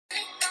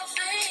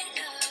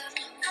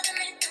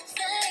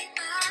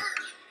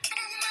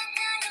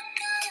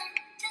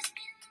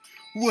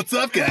What's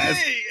up, guys?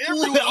 Hey,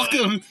 everyone.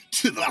 Welcome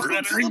to the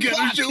Runner and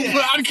Gunner Show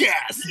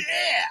podcast,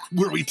 Yeah.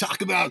 where we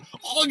talk about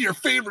all your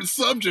favorite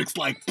subjects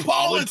like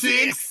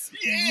politics,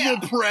 Yeah.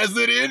 the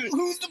president,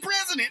 Who's the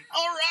president?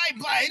 All right,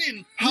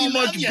 Biden. how We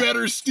love much ya.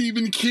 better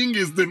Stephen King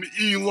is than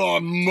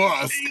Elon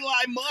Musk,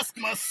 Eli Musk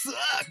must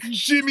suck.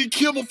 Jimmy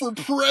Kimmel for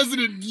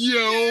president,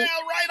 yo. Yeah,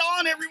 right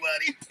on,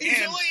 everybody. Enjoy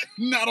And it.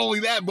 not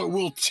only that, but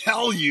we'll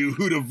tell you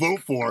who to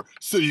vote for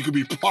so you can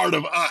be part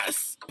of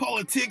us.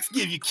 Politics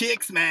give you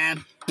kicks,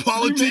 man.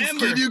 Politics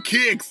Remember, give you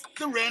kicks.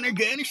 The Runner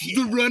Gunner shit.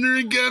 The Runner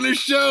and Gunner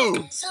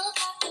Show.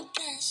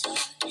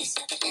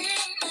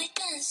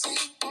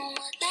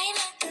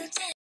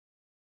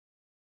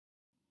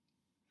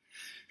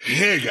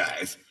 Hey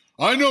guys,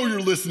 I know you're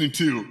listening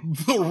to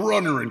The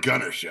Runner and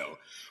Gunner Show,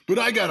 but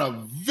I got a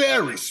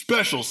very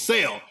special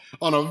sale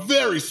on a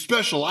very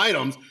special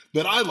items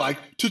that I like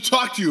to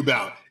talk to you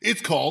about.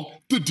 It's called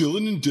the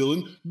Dylan and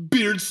Dylan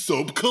Beard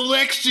Soap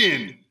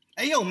Collection.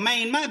 Hey, yo,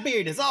 man, my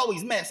beard is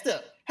always messed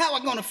up. How I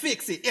gonna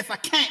fix it if I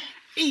can't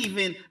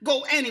even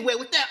go anywhere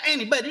without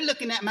anybody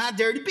looking at my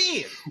dirty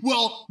beard?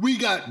 Well, we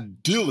got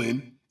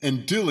Dylan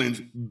and Dylan's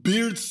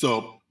Beard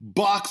Soap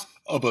box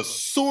of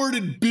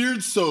assorted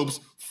beard soaps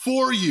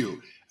for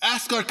you.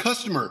 Ask our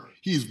customer.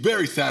 He's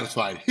very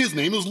satisfied. His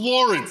name is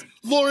Lawrence.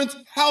 Lawrence,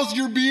 how's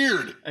your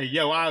beard? Hey,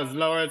 yo, I was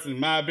Lawrence, and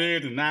my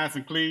beard is nice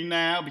and clean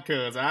now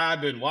because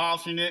I've been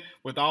washing it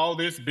with all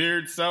this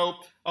beard soap.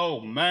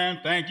 Oh, man,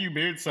 thank you,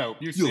 beard soap.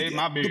 You You'll saved get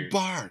my the beard.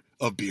 bar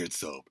of beard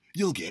soap.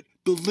 You'll get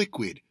the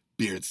liquid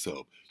beard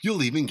soap.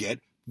 You'll even get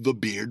the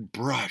beard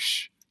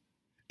brush.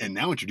 And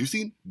now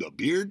introducing the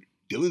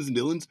Dylan's and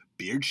Dylan's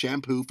beard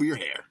shampoo for your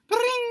hair. Bring!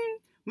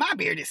 My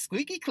beard is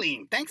squeaky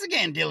clean. Thanks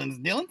again,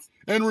 Dylan's.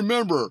 And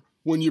remember,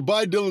 when you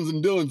buy Dylan's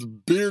and Dylan's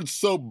beard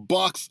soap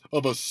box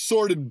of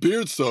assorted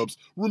beard soaps,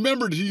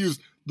 remember to use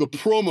the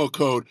promo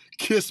code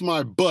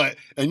KISSMYBUTT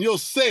and you'll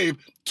save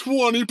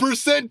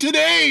 20%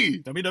 today.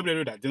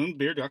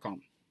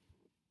 www.dylansbeard.com.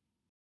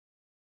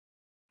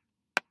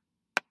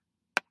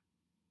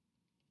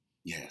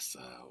 Yes,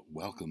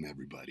 welcome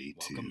everybody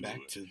Welcome back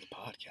to the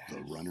podcast.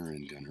 the Runner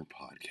and Gunner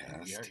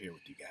podcast. We are here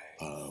with you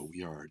guys.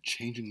 We are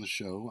changing the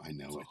show. I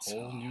know It's a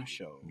whole new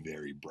show.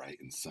 very bright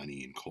and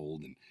sunny and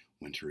cold and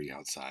wintry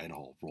outside,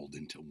 all rolled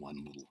into one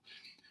little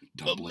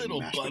The dumpling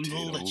little mashed bundle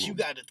potato that you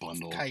got to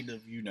bundle. kind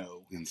of,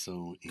 And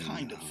so, in,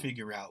 kind of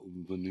figure out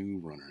the new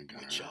Runner and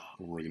Gunner, job.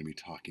 we're going to be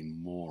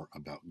talking more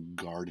about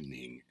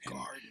gardening and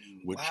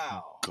gardening. which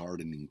Wow.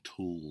 gardening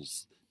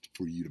tools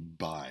for you to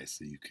buy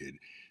so you could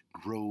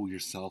grow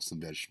yourself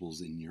some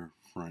vegetables in your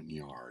front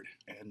yard.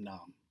 And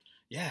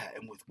yeah,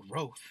 and with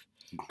growth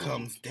Growth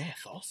comes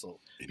death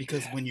also. and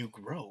Because death. when you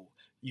grow,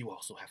 you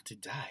also have to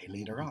die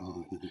later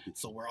on.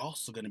 So we're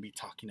also going to be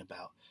talking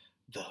about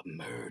the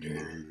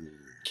murder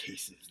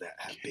cases that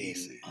have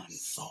Cases. been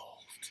unsolved.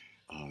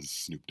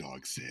 Snoop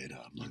Dogg said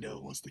murder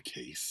was the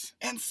case.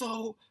 And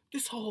so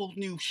this whole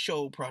new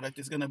show product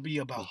is going to be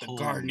about the whole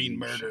gardening new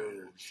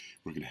murders.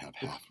 We're going to have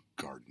half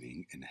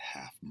gardening and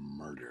half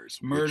murders.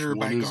 Murder Which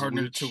by one is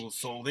gardener which? tools.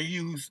 So they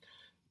use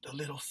the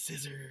little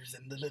scissors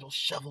and the little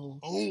shovel.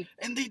 Oh,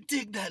 And they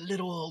dig that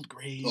little old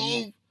grave.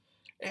 oh.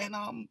 And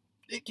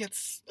it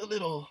gets a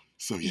little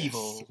So yes,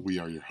 evil. we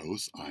are your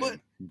hosts. I'm But-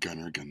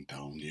 Gunner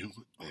Gunthoniu,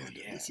 Oh, and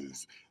yeah. this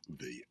is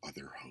the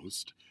other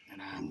host,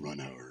 and I'm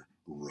Runalow.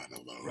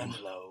 Run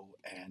Low,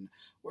 and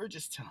we're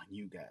just telling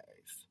you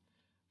guys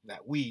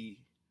that we're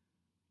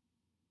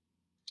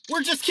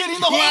just kidding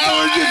the whole Yeah,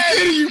 time. we're just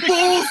kidding, you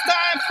fools! It's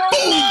time for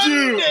Told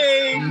you.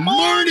 Monday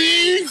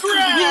Morning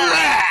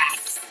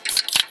Crafts.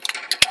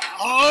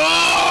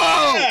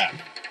 Oh! Yeah.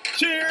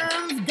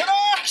 Cheers,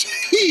 guys!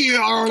 Here,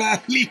 runner.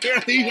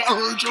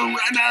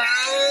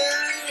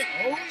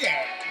 Oh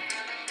yeah!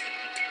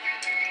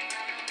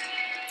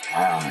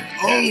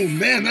 Oh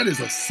man, that is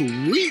a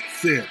sweet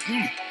sip.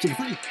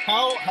 Sugar-free.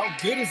 How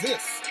good is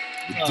this?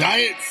 The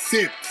diet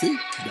sip. See?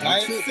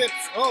 Diet sips.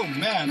 Oh,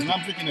 man, and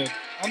I'm drinking an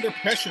under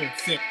pressure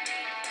sip.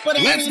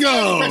 But Let's under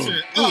go.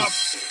 pressure.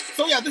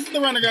 So, yeah, this is the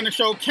Runner Gunner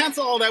Show.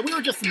 Cancel all that. We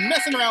were just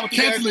messing around with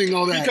you guys. Canceling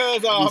all that.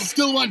 Because we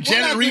still want we're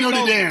Janet not Reno doing to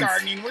no dance.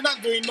 gardening. We're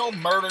not doing no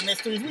murder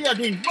mysteries. We are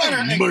doing Runner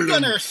and Murder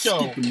Gunner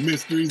Show. Stupid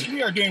mysteries.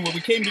 We are doing what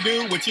we came to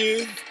do, which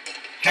is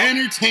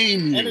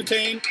Entertain you.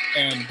 entertain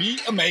and be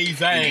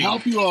amazing. And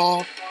help you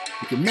all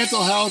with your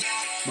mental health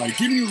by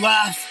giving you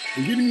laughs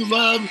and giving you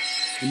love.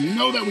 And you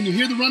know that when you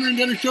hear the Runner and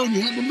Gunner Show and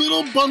you have the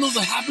little bundles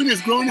of happiness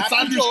growing Happy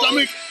inside of your joy.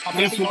 stomach, Happy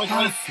that's from joy.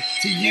 us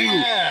to you.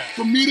 Yeah.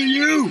 From me to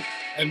you.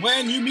 And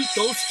when you meet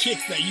those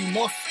chicks that you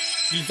most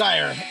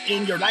desire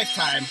in your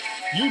lifetime,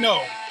 you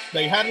know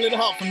they had a little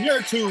help from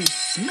your two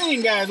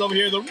main guys over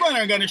here, the Runner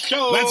and Gunner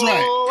Show. That's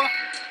right.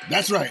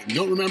 That's right. And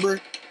don't remember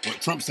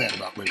what Trump said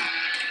about women.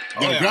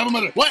 You gotta yeah. grab them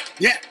at it. What?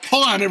 Yeah.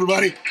 Hold on,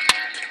 everybody.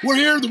 We're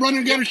here, the Runner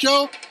and Gunner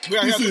Show. We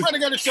are here This on the is Runner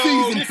Gunner Show.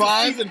 season This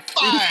 5. is season It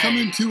 5. is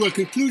coming to a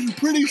conclusion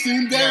pretty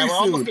soon, Yeah, very we're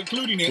almost soon.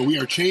 concluding it. So we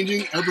are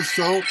changing ever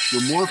so. We're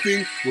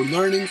morphing. We're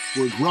learning.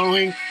 We're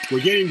growing. We're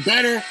getting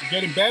better.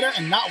 Getting better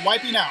and not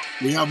wiping out.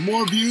 We have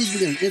more views. We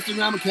got an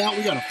Instagram account.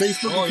 We got a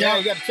Facebook Oh, yeah, account.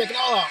 you got to check it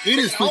all out. It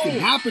is Check freaking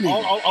happening.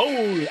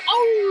 Oh.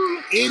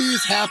 It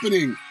is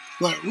happening.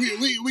 But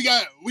we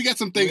got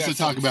some things to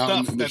talk about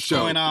in the that's show.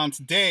 going on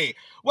today.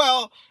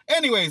 Well,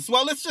 anyways,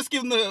 let's just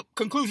give them the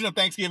conclusion of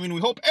Thanksgiving.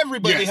 We hope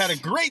everybody had a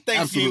great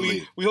Thanksgiving.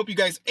 Absolutely. We hope you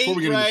guys Before ate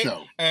we get into right. the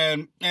show.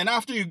 And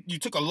after you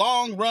took a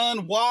long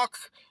run, walk,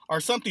 or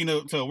something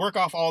to work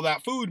off all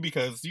that food,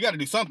 because you got to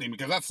do something,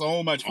 because that's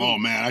so much food. Oh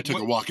man, I took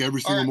a walk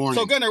every single All right, morning.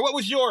 So Gunnar, what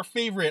was your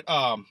favorite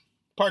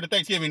part of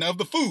Thanksgiving of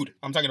the food?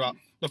 I'm talking about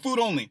the food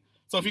only.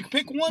 So if you could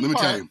pick one Let me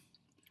part, tell you.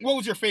 what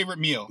was your favorite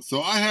meal?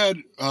 So I had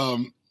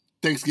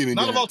Thanksgiving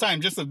Not dinner. of all time,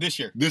 just of this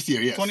year. This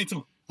year, yes.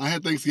 22. I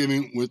had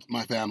Thanksgiving with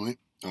my family.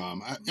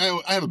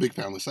 I have a big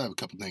family, so I have a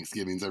couple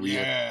Thanksgivings every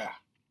year.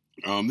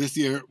 Yeah. This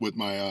year with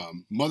my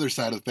mother's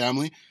side of the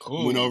family,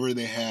 Cool. went over.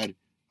 They had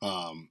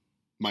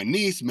my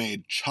niece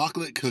made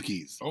chocolate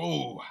cookies.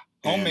 Oh,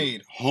 And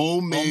homemade.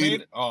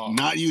 Homemade. Oh.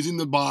 Not using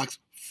the box,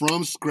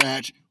 from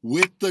scratch,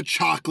 with the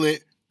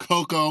chocolate,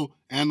 cocoa,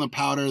 and the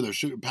powder,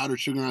 the powdered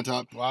sugar on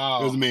top.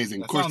 Wow. It was amazing.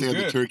 That Of course, they sounds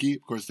had good. the turkey.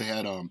 Of course, they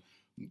had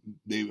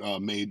they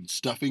made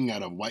stuffing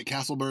out of White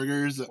Castle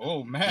burgers.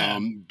 Oh,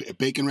 man.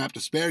 Bacon wrapped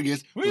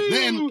asparagus. Woo! But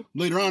then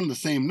later on the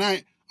same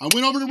night, I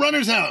went over to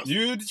Runner's house.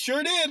 You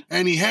sure did.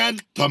 And he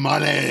had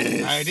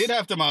tamales. I did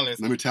have tamales.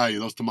 Let me tell you,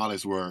 those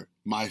tamales were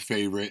my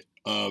favorite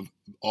of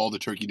all the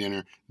turkey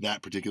dinner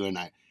that particular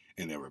night.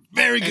 And they were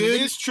very And good.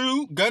 it is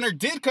true. Gunnar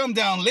did come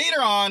down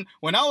later on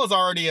when I was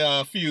already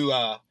a few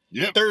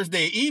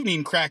Thursday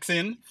evening cracks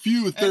in.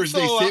 Few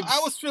Thursday and so, sips. I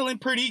was feeling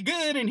pretty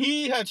good, and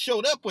he had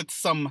showed up with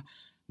some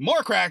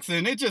more cracks,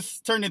 and it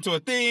just turned into a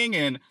thing.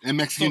 And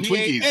Mexican so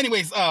he Twinkies. ate.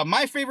 Anyways,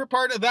 my favorite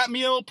part of that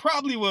meal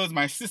probably was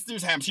my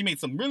sister's ham. She made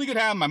some really good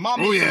ham. My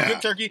mom made some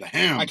good turkey. The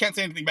ham. I can't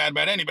say anything bad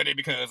about anybody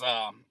because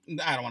I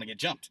don't want to get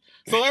jumped.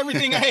 So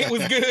everything I ate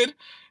was good,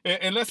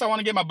 unless I want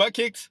to get my butt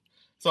kicked.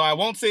 So I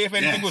won't say if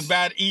anything was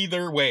bad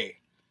either way.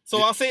 So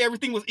I'll say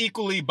everything was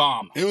equally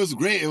bomb. It was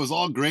great. It was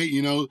all great.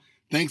 You know,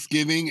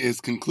 Thanksgiving is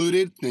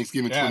concluded.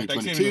 Thanksgiving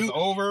 2022. Thanksgiving is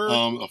over.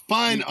 A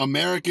fine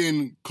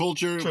American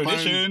culture.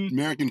 Tradition. Fine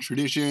American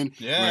tradition.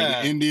 Yeah.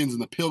 Where the Indians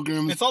and the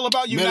Pilgrims It's all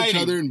about met uniting.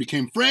 each other and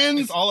became friends.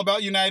 It's all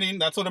about uniting.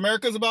 That's what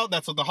America's about.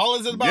 That's what the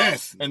holidays is about.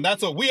 Yes. And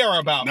that's what we are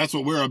about. That's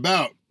what we're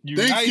about.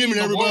 Uniting Thanksgiving,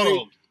 the everybody.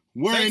 world.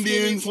 We're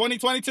Thanksgiving Indians.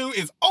 2022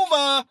 is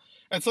over.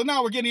 And so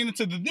now we're getting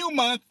into the new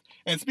month.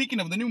 And speaking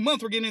of the new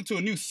month, we're getting into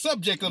a new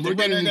subject of the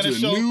Runner Gunner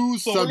Show.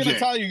 So we're going to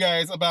tell you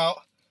guys about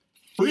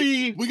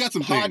free we got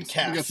some podcasts.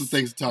 things. We got some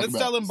things to talk about.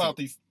 Let's tell them about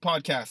these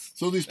podcasts.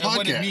 So these and podcasts,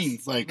 what it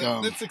means. like,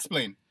 Let's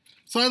explain.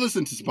 So I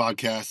listen to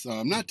podcasts,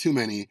 not too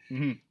many,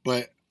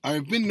 but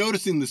I've been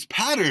noticing this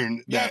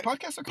pattern that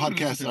podcasts are cool to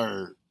listen podcasts to.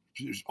 are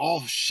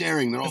all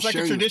sharing. They're all It's like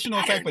sharing a this traditional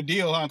pattern. type of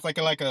deal, huh? It's like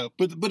a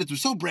But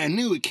it's so brand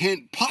new, it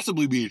can't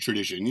possibly be a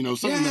tradition. You know,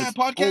 something Yeah, that's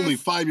podcast. only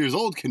 5 years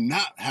old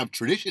cannot have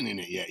tradition in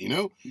it yet. You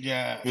know.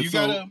 yeah. And You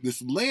so gotta.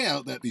 this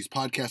layout that these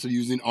podcasts are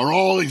using are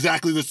all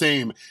exactly the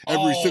same.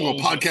 Every single All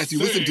the podcast you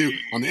listen to same.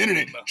 on the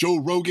internet, Joe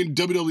Rogan,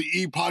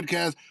 WWE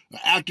podcast,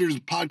 actors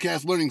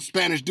podcast, learning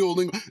Spanish,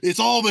 Duolingo, it's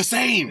all the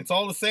same. It's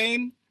all the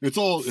same. It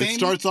same.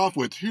 starts off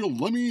with, here,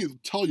 let me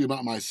tell you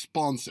about my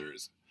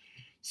sponsors.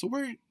 So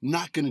we're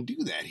not going to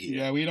do that here.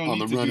 Yeah, we don't on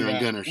need the to Runner do and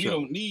that. Gunner We show.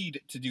 don't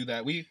need to do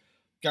that. We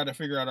got to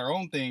figure out our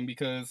own thing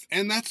because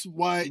And that's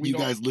why We you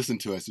don't- guys listen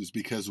to us, is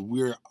because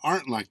we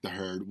aren't like the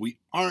herd. We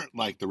aren't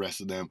like the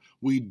rest of them.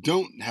 We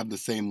don't have the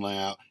same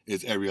layout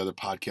as every other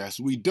podcast.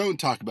 We don't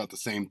talk about the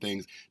same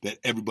things that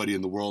everybody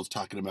in the world's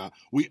talking about.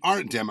 We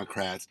aren't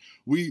Democrats.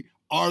 We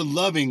are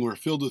loving. We're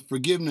filled with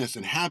forgiveness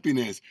and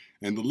happiness.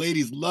 And the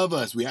ladies love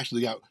us. We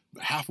actually got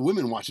half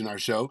women watching our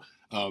show.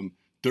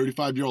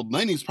 35-year-old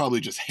Lenny's probably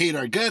just hate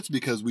our guts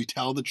because we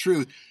tell the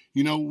truth.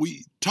 You know,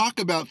 we talk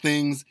about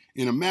things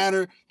in a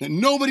manner that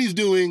nobody's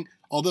doing,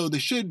 although they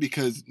should,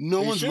 because no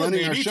They one's should. running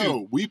They our need show.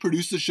 to. We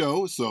produce the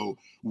show, so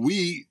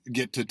we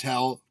get to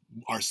tell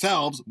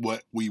ourselves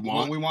what we what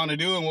want. we want to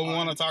do and what we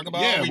want to talk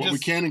about. Yeah, we what we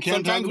can and can't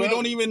Sometimes talk we about.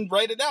 don't even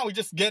write it down.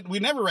 We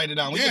never write it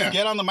down. We Yeah. just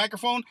get on the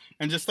microphone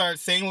and just start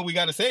saying what we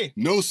got to say.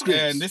 No scripts.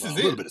 And this is A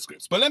little it. bit of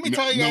scripts. But let me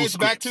tell you no guys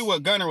back scripts. to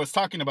what Gunnar was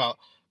talking about.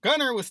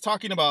 Gunnar was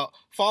talking about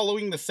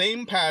following the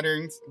same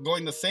patterns,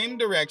 going the same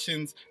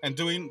directions, and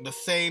doing the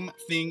same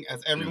thing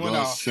as everyone the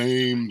else.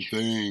 same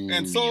thing.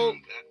 And so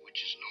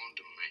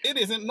it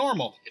isn't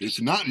normal.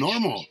 It's not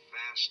normal.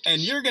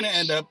 And you're going to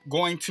end up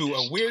going to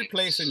a weird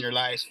place in your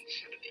life.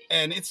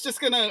 And it's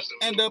just going to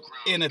end up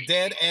in a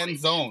dead end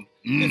zone.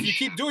 If you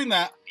keep doing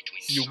that,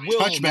 you will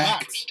Touch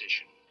back. not.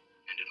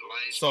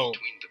 So,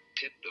 between the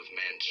pit of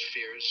man's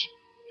fears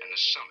and the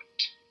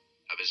summit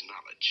of his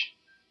knowledge.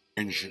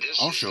 And This is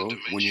also, the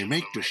when you dimension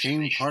make of the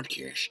same imagination.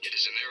 podcast, It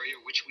is an area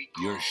which we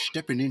call you're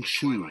stepping the into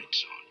Twilight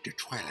Zone. the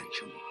Twilight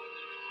Zone.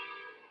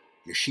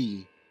 You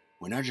see,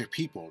 when other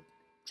people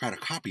try to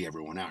copy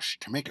everyone else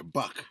to make a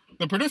buck.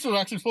 The producer was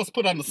actually supposed to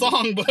put on the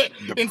song, but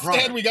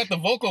instead we got the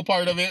vocal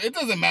part of it. It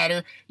doesn't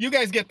matter. You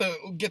guys get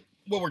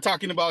what we're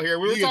talking about here.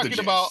 We were talking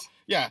about,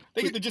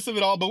 they get the gist of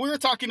it all, but we were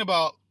talking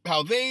about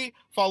how they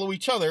follow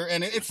each other,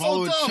 and it's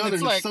so dumb.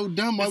 It's so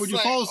dumb. Why would you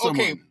follow someone?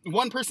 Okay,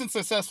 one person's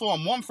successful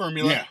on one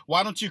formula. Yeah.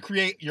 Why don't you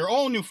create your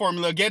own new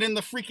formula? Get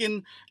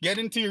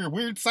into your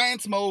weird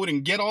science mode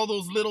and get all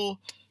those little,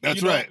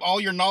 That's right.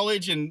 all your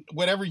knowledge and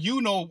whatever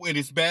you know it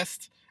is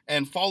best,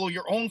 and follow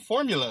your own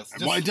formulas.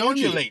 Just Why don't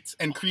you?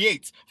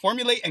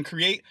 Formulate and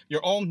create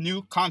your own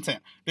new content.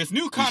 This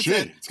new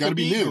content, it's got to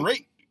be new.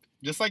 Great.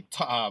 Just like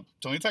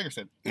Tony Tiger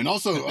said. And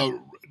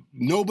also,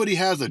 nobody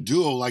has a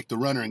duo like the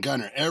Runner and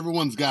Gunner.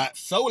 Everyone's got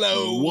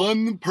solo.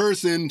 One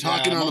person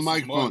talking on the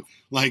microphone. Most.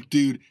 Like,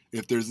 dude,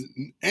 if there's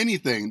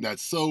anything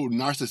that's so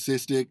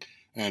narcissistic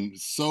and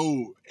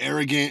so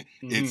arrogant,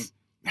 it's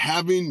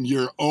having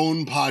your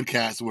own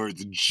podcast where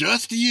it's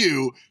just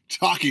you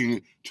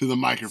talking to the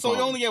microphone. So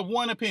you only get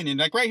one opinion.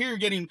 Like right here,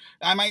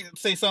 I might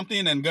say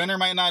something and Gunner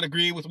might not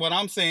agree with what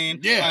I'm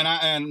saying. Yeah.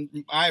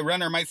 And I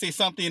Runner might say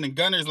something and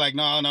Gunner's like,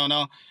 no.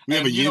 We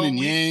have a yin and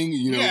yang.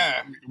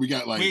 Yeah. We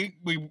got like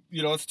we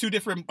it's two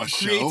different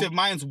creative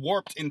minds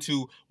warped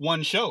into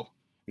one show,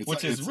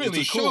 which is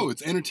really it's a cool. show.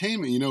 It's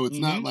entertainment. It's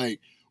not like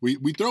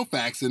we throw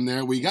facts in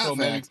there. We got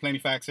facts, plenty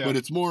facts, but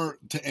it's more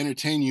to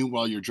entertain you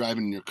while you're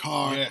driving in your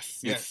car. Yes.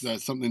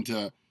 It's something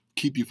to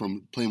keep you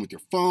from playing with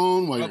your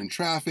phone while you're in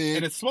traffic.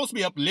 And it's supposed to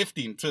be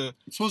uplifting to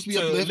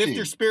lift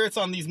your spirits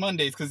on these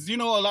Mondays. Because, a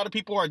lot of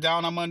people are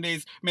down on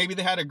Mondays. Maybe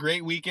they had a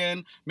great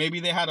weekend. Maybe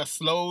they had a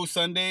slow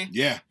Sunday.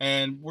 Yeah.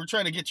 And we're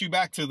trying to get you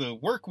back to the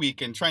work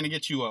week and trying to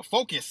get you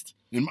focused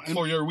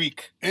for your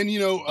week. And,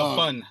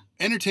 fun.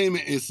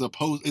 Entertainment it's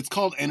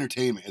called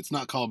entertainment. It's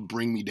not called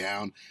bring me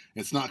down.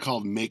 It's not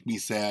called make me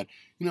sad.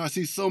 I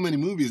see so many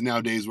movies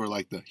nowadays where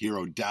like the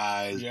hero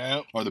dies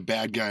or the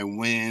bad guy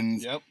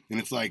wins. Yep. And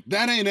it's like,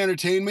 that ain't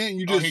entertainment.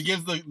 You just he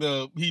gives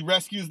he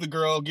rescues the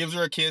girl, gives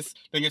her a kiss,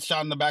 then gets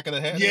shot in the back of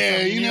the head.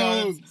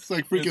 Yeah, it's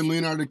like freaking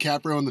Leonardo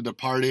DiCaprio in The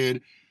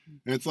Departed.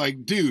 And it's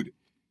like, dude,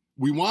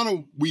 we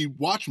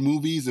watch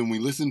movies and we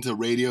listen to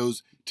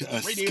radios to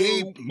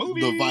escape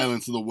the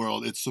violence of the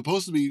world. It's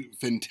supposed to be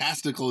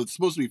fantastical. It's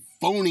supposed to be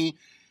phony.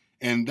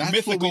 And that's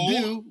mythical. What we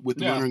do with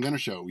the Runner and Gunner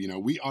show.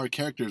 We are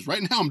characters.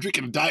 Right now, I'm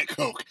drinking a Diet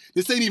Coke.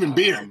 This ain't even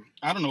beer.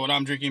 I don't know what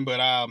I'm drinking, but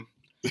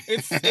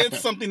it's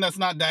something that's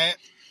not Diet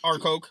or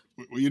Coke.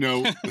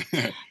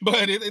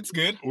 But it's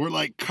good. We're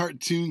like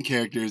cartoon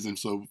characters, and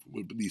so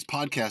with these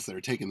podcasts that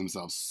are taking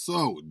themselves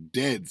so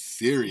dead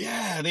serious.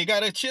 Yeah, they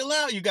gotta chill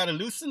out. You gotta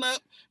loosen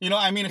up.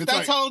 If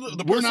that's how the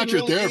person we're not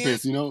your really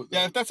therapist, is,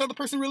 Yeah, if that's how the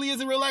person really is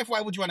in real life, why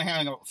would you want to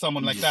hang out with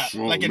someone like that?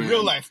 In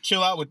real life,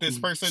 chill out with this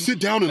person. Sit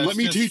down and let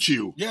me teach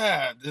you.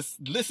 Yeah, just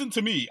listen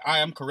to me. I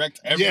am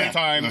correct every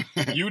time.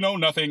 You know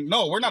nothing.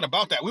 No, we're not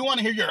about that. We want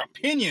to hear your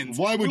opinions.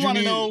 Why would you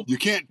know? You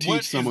can't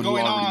teach someone who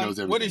already knows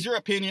everything. What is your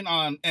opinion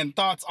on and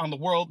thoughts on the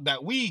world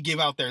that we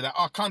give out there, that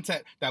our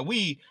content that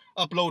we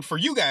upload for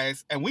you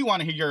guys, and we want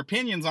to hear your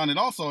opinions on it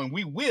also, and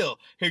we will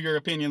hear your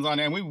opinions on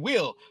it, and we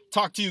will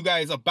talk to you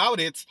guys about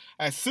it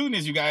as soon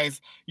as you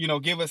guys,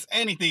 give us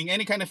any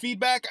kind of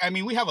feedback.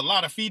 We have a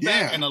lot of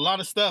feedback and a lot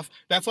of stuff.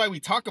 That's why we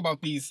talk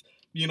about these,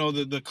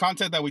 the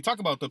content that we talk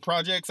about, the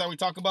projects that we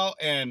talk about,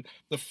 and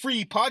the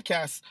free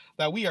podcasts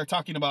that we are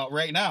talking about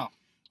right now.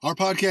 Our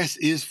podcast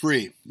is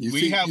free. You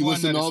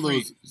listen to all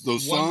those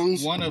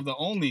songs. One of the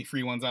only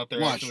free ones out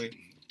there, actually.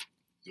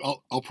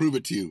 I'll prove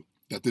it to you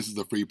that this is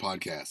a free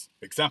podcast.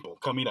 Example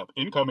coming up.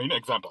 Incoming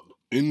example.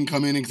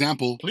 Incoming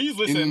example. Please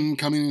listen.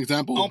 Incoming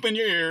example. Open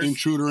your ears.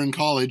 Intruder in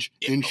college.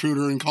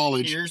 Intruder in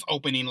college. Ears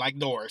opening like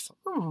doors.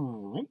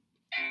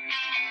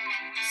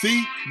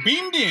 See?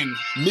 Beamed in.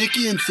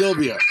 Mickey and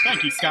Sylvia.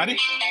 Thank you, Scotty.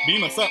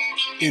 Beam us up.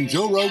 In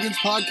Joe Rogan's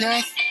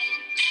podcast,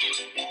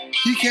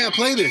 he can't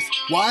play this.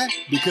 Why?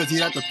 Because he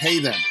had to pay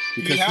them.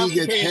 Because he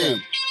gets paid.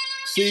 Them.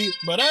 See?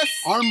 But us,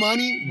 our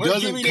money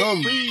doesn't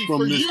come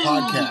from this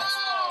podcast.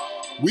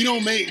 We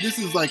don't make, this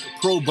is like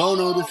pro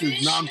bono, this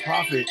is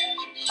non-profit.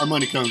 Our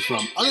money comes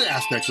from other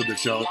aspects of the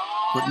show,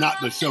 but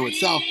not the show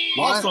itself.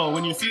 Why? Also,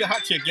 when you see a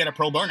hot chick, get a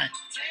pro boner.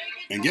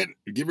 And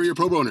give her your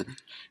pro boner.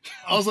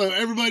 Also,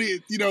 everybody,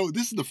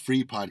 this is the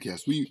free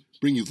podcast. We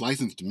bring you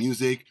licensed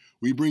music.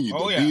 We bring you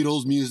the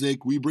Beatles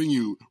music. We bring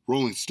you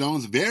Rolling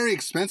Stones. Very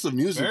expensive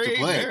music to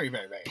play. Very,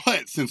 very.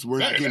 But since we're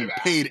not getting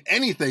paid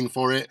anything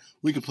for it,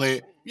 we can play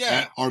it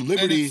at our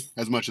liberty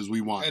as much as we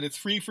want. And it's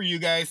free for you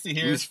guys to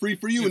hear. And it's free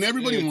for you, and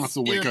everybody wants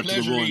to wake up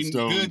to the Rolling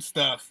Stones. Good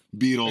stuff.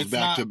 Beatles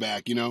back to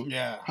back,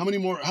 Yeah. How many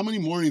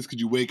mornings could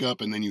you wake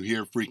up and then you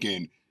hear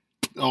freaking,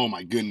 oh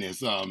my goodness.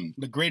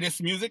 The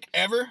greatest music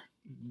ever?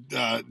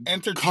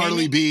 Entertainment.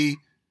 Carly B.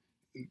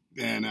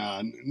 And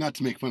not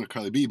to make fun of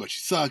Carly B, but she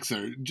sucks,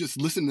 or just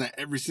listen to that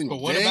every single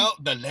day. But what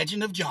about the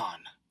Legend of John?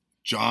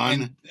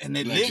 John. And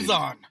it lives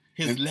on.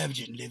 His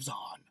legend lives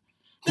on.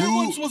 There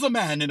once was a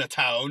man in a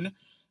town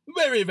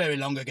very, very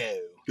long ago.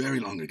 Very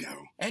long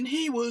ago. And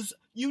he was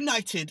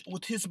united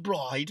with his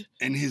bride.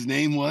 And his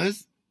name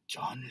was?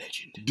 John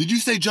Legend. Did you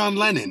say John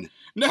Lennon?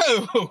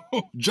 No.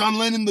 John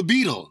Lennon the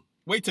Beatle.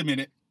 Wait a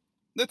minute.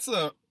 Let's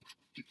Who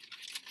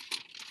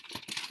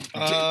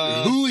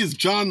is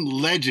John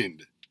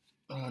Legend?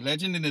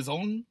 Legend in his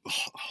own.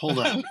 Hold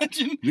on.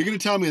 Legend. You're gonna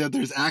tell me that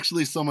there's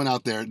actually someone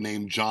out there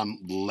named John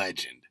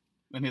Legend.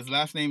 And his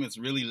last name is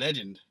really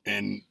Legend.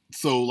 And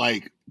so,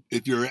 like,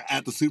 if you're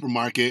at the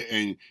supermarket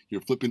and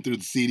you're flipping through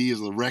the CDs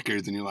or the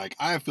records and you're like,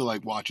 I feel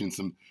like watching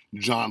some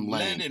John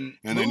Lennon.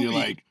 And then you're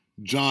like,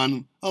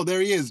 John, oh, there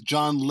he is,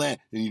 John Le.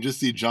 And you just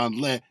see John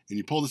Le, and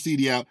you pull the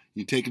CD out,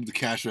 you take it to the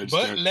cash register.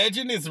 But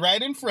Legend is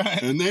right in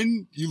front. And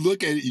then you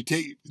look at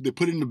it, they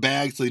put it in the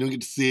bag so you don't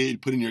get to see it.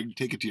 You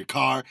take it to your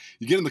car.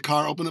 You get in the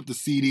car, open up the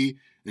CD,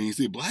 and you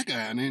see a black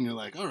guy on it, and you're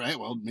like, all right,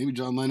 well, maybe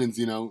John Lennon's,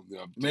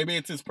 maybe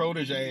it's his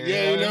protege.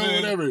 Yeah,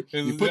 whatever.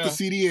 You put the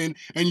CD in,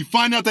 and you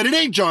find out that it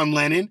ain't John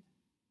Lennon.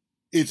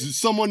 It's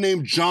someone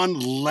named John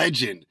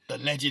Legend. The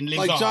legend lives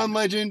on. Like John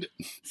Legend.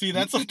 See,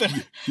 that's what the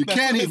You that's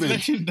can't what even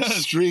Legend does.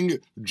 string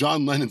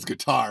John Lennon's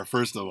guitar,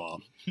 first of all.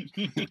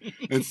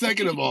 And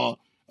second of all,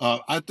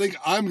 I think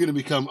I'm going to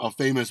become a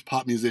famous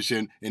pop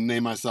musician and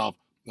name myself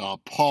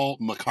Paul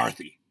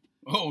McCarthy.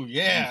 Oh,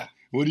 yeah.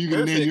 What are you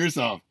going to name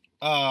yourself?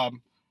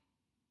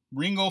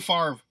 Ringo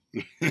Favre.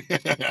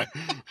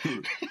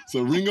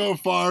 So Ringo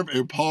Favre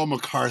and Paul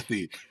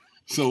McCarthy.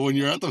 So when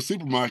you're at the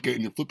supermarket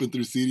and you're flipping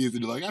through CDs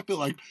and you're like, I feel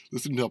like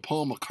listening to a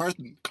Paul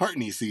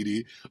McCartney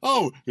CD.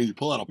 Oh, and you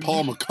pull out a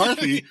Paul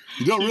McCarthy.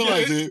 You don't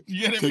realize it.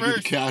 You get it Take it to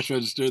first. the cash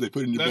register. They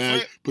put it in your That's bag,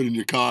 right. put it in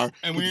your car,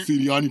 And put the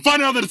CD on. You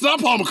find out that it's not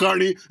Paul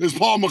McCartney. It's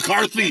Paul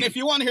McCarthy. And if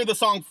you want to hear the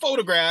song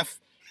Photograph,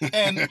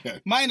 and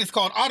mine is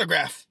called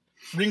Autograph,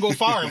 Ringo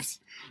Favre's.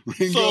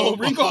 So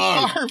Ringo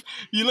Favre,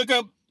 you look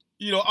up,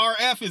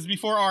 RF is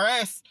before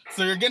RS,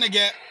 so you're going to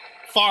get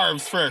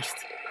Favre's first.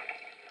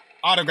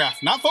 Autograph,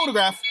 not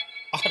photograph,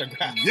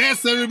 autograph.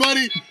 Yes,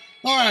 everybody.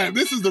 All right,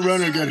 this is the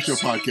Runner and Gunner Show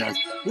podcast.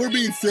 We're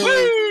being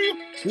silly.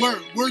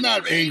 We're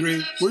not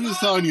angry. We're just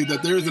telling you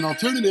that there is an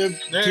alternative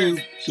to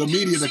the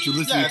media that you're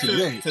listening to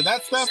today. To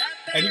that stuff,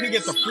 and you can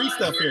get the free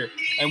stuff here,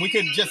 and we're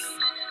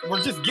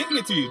just giving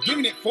it to you,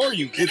 giving it for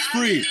you. It's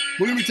free.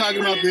 We're going to be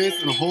talking about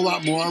this and a whole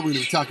lot more. We're going to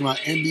be talking about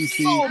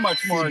NBC, So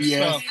much more CBS.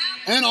 stuff.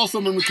 And also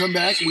when we come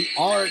back, we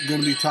are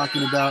going to be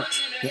talking about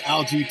the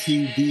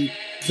LGTB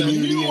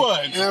community. new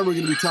one. And we're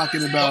going to be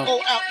talking about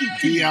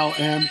OLET.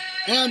 BLM.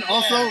 And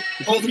also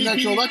the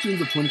presidential OPP.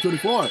 elections of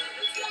 2024.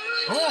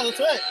 Oh, that's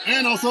right.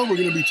 And also we're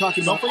going to be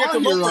talking Don't about forget our to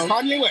vote hero, for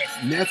Kanye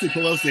West. Nancy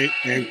Pelosi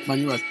and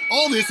Kanye West.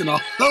 All this and a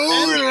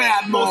whole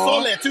lot more.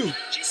 Sole too.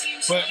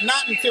 But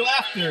not until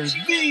after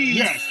these.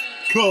 Yes.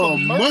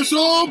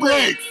 Commercial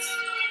breaks.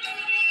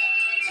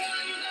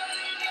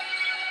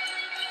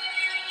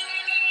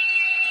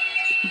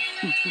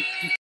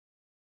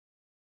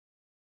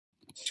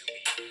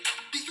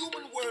 The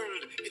human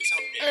world, it's a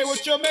mess. Hey,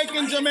 what you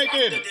making,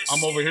 Jamaican?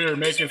 I'm over here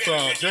making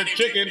some jerk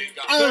chicken.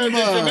 Oh, Served in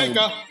man.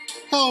 Jamaica.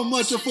 How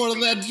much for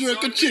that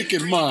jerk of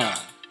chicken, man?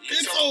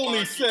 It's only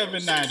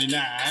 $7.99.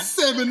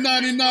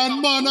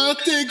 $7.99, man. I'll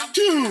take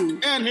two.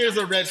 And here's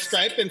a red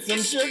stripe and some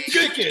jerk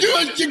chicken.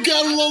 You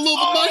got it all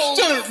over my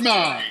shirt,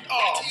 man.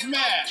 Oh,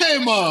 man.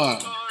 Hey,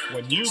 man.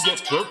 When you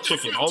get jerk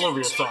chicken all over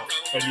yourself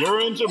and you're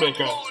in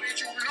Jamaica,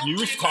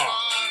 use TAG.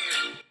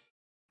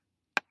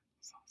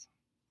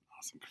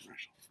 Awesome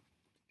commercial.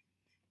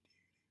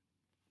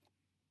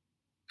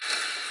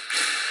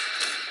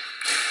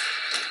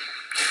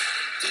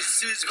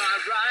 This is my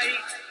right.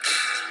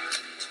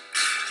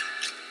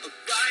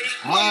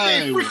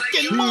 Hi,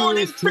 Freaking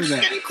morning, cheers to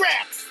that. freaking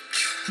cracks.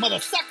 Mother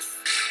sucks.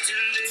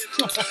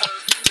 To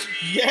live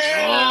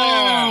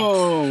Yeah.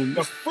 Oh,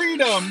 The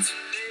freedom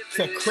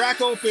to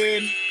crack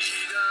open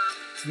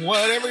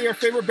whatever your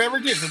favorite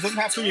beverage is. It doesn't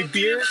have to be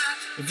beer.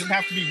 It doesn't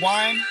have to be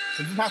wine.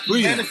 It doesn't have to be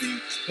Freedom. Hennessy.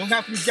 It doesn't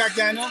have to be Jack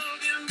Daniels.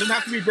 It doesn't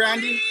have to be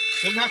brandy.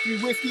 It doesn't have to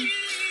be whiskey.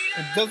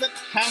 It doesn't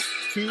have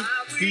to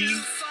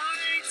be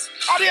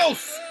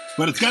adios.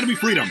 but it's got to be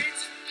freedom.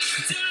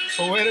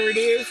 Or whatever it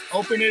is,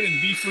 open it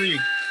and be free.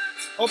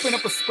 Open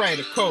up a Sprite,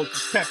 a Coke,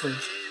 a pepper,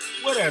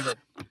 whatever.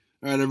 All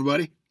right,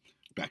 everybody.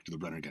 Back to the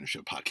Runner and Gunner Show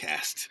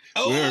podcast.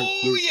 Oh,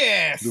 We're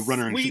yes. the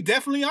Runner and we Show-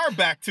 definitely are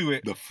back to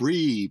it. The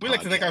free We'd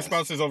like to thank our podcast.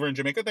 sponsors over in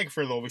Jamaica. Thank you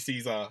for the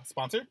overseas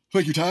sponsor.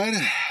 Thank you, Tide.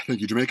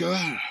 Thank you,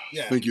 Jamaica.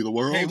 Yeah. Thank you, the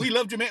world. Hey, we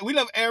love Jamaica. We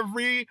love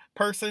every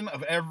person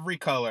of every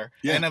color.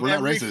 Yeah, and of we're not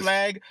every racist.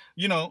 flag,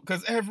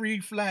 because every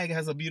flag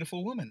has a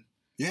beautiful woman.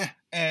 Yeah.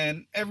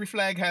 And every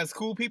flag has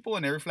cool people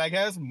and every flag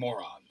has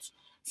morons.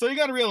 So you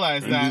got to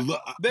realize And that we,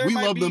 there we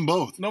might love be- them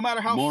both. no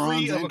matter how Morons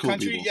free of and a cool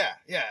country, people.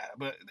 yeah,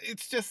 but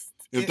it's just...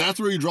 If that's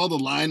where you draw the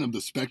line of the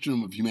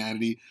spectrum of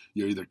humanity,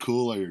 you're either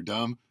cool or you're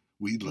dumb.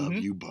 We love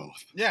Mhm. you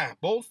both. Yeah,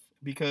 both,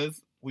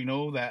 because we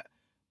know that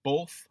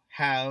both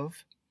have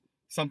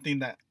something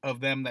that of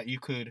them that you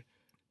could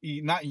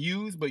not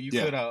use, but you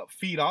Yeah. could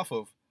feed off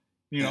of,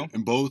 you know?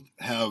 And both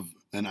have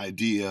an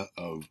idea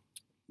of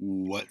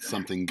what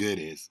something good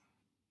is.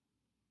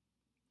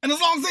 And as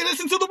long as they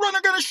listen to the Runner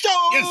Gunner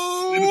Show, Yes,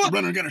 and it's the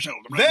Runner and Gunner Show,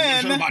 the Runner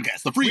and Gunner Show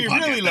podcast, the free we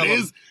podcast. really love that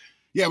is.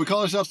 Yeah, we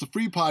call ourselves the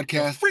free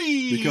podcast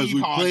free because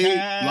we play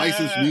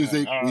licensed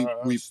music. We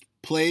podcast.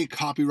 play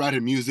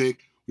copyrighted music.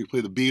 we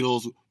play the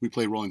Beatles, we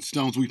play Rolling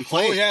Stones, we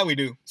play Oh, yeah, we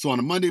do. So on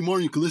a Monday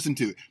morning, you can listen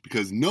to it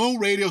because no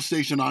radio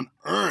station on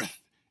earth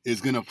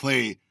is going to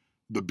play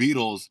the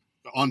Beatles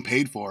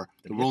unpaid for,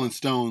 the Rolling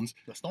Stones,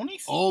 The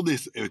Stonies? all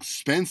this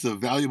expensive,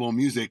 valuable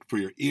music for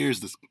your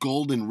ears, this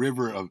golden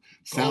river of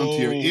sound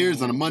to your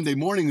ears on a Monday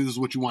morning. This is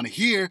what you want to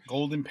hear.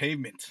 Golden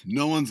pavement.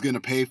 No one's going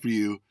to pay for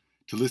you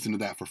to listen to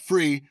that for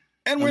free.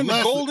 And we're in the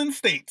Unless Golden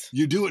State.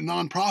 You do it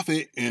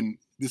nonprofit, and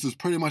this is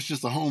pretty much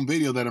just a home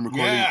video that I'm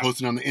recording and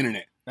posting on the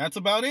internet. That's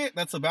about it.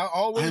 That's about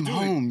all we're I'm doing.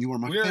 home. You are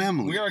my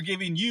family. We are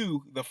giving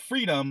you the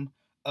freedom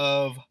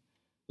of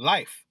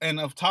life and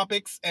of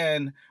topics,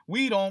 and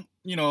we don't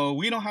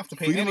have to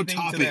pay Freedom of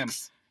anything to them.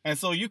 topics. And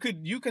so you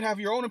could have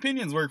your own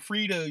opinions. We're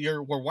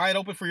wide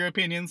open for your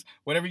opinions.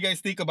 Whatever you guys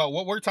think about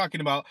what we're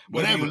talking about,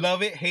 whether Whatever. you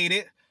love it, hate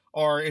it,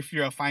 or if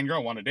you're a fine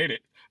girl want to date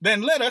it,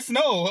 then let us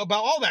know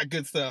about all that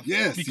good stuff.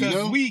 Yes,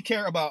 because we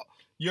care about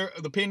the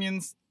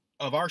opinions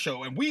of our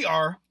show, and we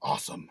are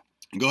awesome.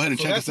 Go ahead and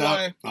So check us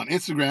that's out on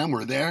Instagram.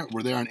 We're there.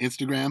 We're there on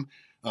Instagram.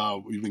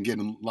 We've been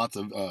getting lots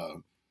of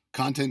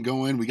content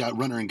going. We got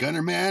Runner and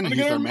Gunner Man.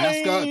 He's our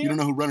mascot. If you don't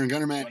know who Runner and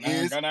Gunner Man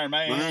is, Runner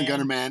and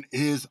Gunner Man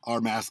is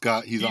our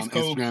mascot. He's on the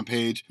cool. Instagram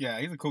page. Yeah,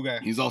 he's a cool guy.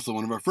 He's also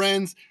one of our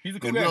friends He's a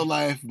cool in guy. real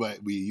life, but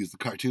we use the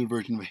cartoon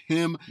version of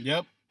him.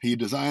 Yep. He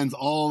designs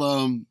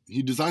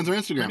he designs our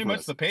Instagram Pretty for much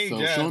us. the page, So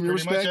yeah, show him your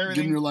pretty much respect, give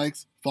everything. him your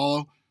likes,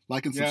 follow,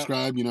 like and Yep.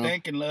 subscribe,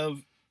 Thank and love,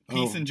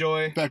 peace Oh, and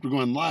joy. In fact, we're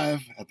going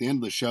live at the end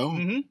of the show.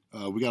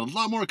 Mm-hmm. We got a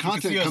lot more You can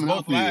content see us coming both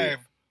out for you. live.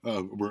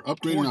 We're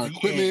upgrading Towards our the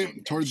equipment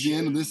end. towards the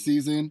end of this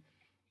season.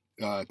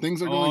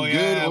 Things are going Oh, good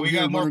yeah, over we here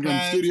got at more Runner Gun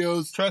plans.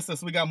 Studios. Trust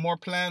us, we got more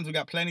plans. We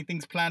got plenty of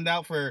things planned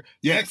out for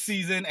Yes. next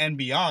season and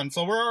beyond.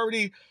 So we're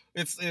already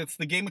it's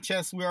the game of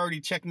chess. We're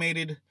already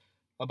checkmated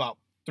about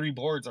 3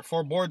 boards or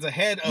 4 boards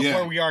ahead of Yeah.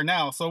 where we are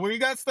now. So we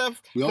got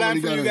stuff We planned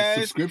already for got you a guys.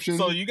 subscription.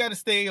 So you got to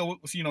stay,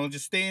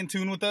 just stay in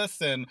tune with us,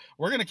 and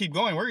we're gonna keep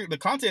going. The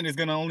content is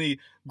gonna only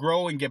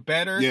grow and get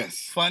better,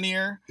 Yes.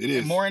 funnier, It is.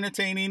 and more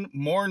entertaining,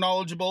 more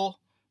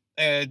knowledgeable,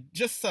 and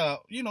just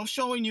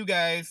showing you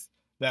guys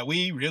that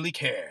we really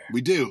care. We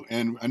do.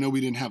 And I know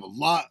we didn't have a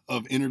lot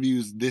of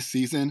interviews this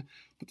season,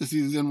 but the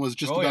season was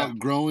just Oh, about yeah.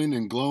 growing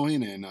and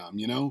glowing and,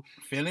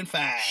 Feeling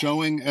fine.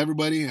 showing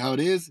everybody how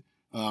it is.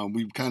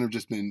 We've kind of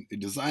just been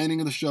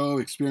designing the show,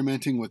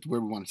 experimenting with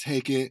where we want to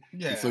take it.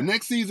 Yeah. And so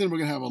next season, we're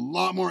going to have a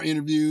lot more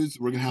interviews.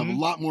 We're going to have a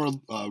lot more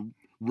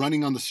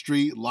running on the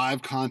street,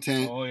 live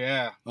content. Oh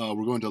yeah.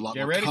 We're going to a lot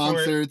Get more ready for it.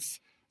 concerts.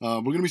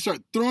 We're going to start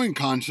throwing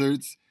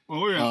concerts.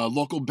 Oh yeah.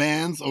 Local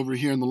bands over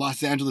here in the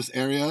Los Angeles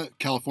area,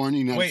 California,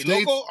 United Wait,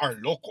 States. local or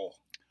local?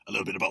 A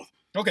little bit of both.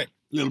 Okay.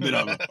 A little bit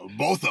of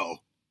both, though.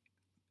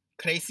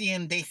 Crazy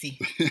and Daisy.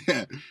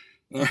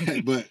 All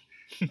right, but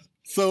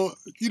so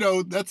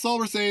that's all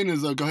we're saying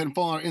is go ahead and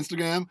follow our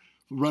Instagram,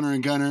 Runner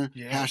and Gunner,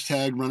 Yes.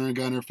 hashtag Runner and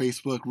Gunner,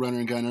 Facebook Runner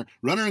and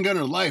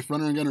Gunner Life,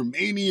 Runner and Gunner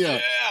Mania.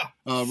 Yeah.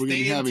 We're gonna be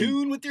Stay in having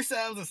tune with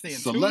yourselves and stay in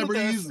tune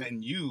celebrities, with us,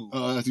 and you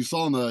as you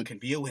saw on the can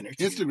be a winner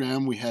too.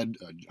 Instagram. We had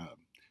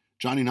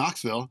Johnny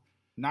Knoxville.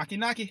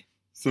 Knocky.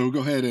 So go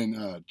ahead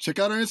and check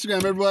out our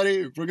Instagram,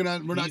 everybody. We're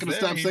not He's gonna there.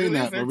 stop He saying really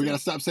is that, there but we too.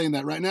 gotta stop saying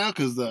that right now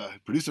because the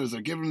producers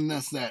are giving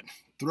us that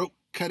throat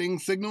cutting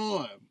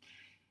signal.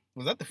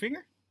 Was that the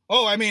finger?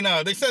 Oh, I mean,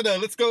 they said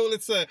let's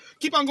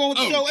keep on going with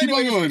the show. Keep on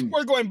Anyways, going.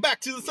 we're going back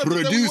to the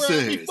subject that we were at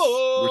Producers.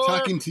 before. We're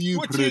talking to you,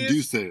 which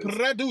producers. is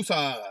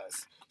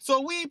producers.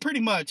 So we pretty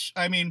much,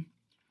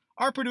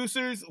 our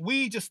producers,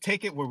 we just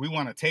take it where we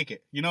want to take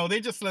it. They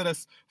just let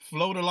us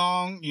float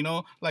along.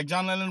 Like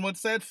John Lennon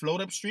once said,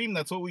 float upstream.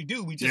 That's what we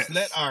do. We just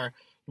Yes.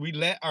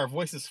 let our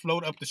voices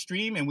float up the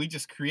stream, and we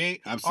just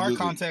create Absolutely. our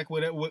contact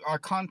with it, with our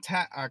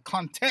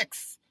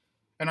context,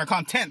 and our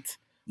content,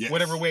 Yes.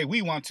 whatever way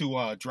we want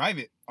to drive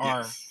it or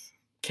Yes.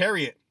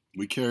 carry it.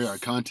 We carry our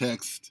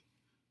context,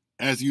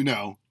 as you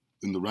know,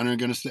 in the Runner and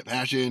Gunner Step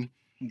passion.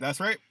 That's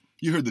right.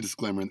 You heard the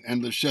disclaimer at the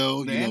end of the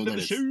show. The you know end that of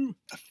the it's show.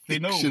 a They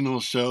know. fictional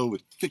show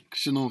with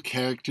fictional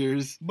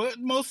characters. But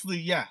mostly,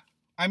 yeah.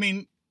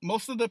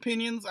 Most of the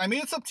opinions,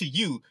 it's up to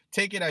you.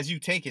 Take it as you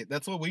take it.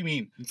 That's what we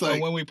mean. It's So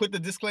like- when we put the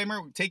disclaimer,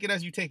 take it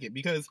as you take it,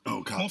 because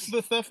Oh, God. most of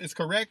the stuff is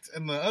correct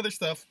and the other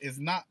stuff is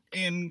not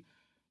in,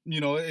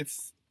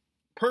 it's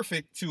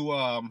perfect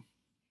to,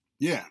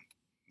 Yeah.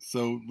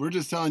 So we're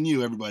just telling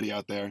you, everybody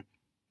out there,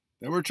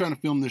 that we're trying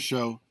to film this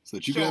show so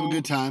that you can have a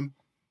good time,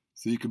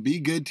 so you can be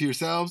good to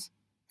yourselves,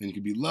 and you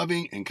can be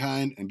loving and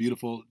kind and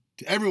beautiful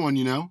to everyone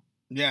you know.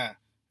 yeah.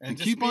 And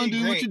just keep on be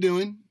doing what great. you're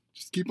doing.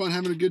 Just keep on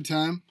having a good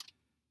time.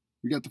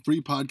 We got the free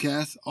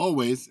podcast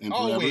always and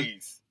forever.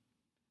 Always.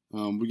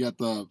 We got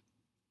the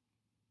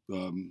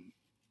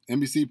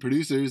NBC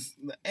producers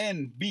The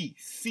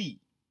NBC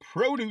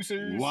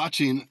producers.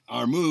 watching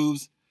our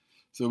moves.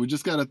 So we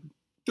just got to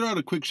throw out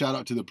a quick shout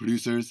out to the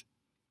producers.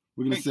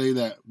 We're going to say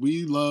that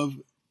we love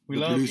We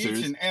the love producers,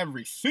 each and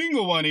every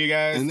single one of you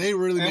guys. and they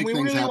really And make we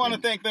things really happen. want to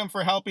thank them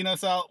for helping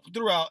us out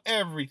throughout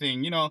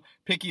everything,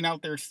 picking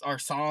out our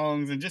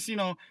songs and just,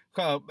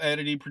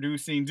 editing,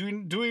 producing,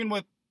 doing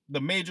what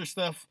the major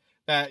stuff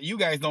that you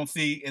guys don't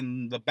see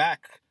in the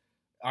back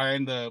or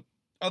in the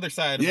other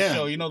side of Yeah, the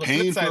show. You know, the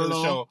paying flip side for of it the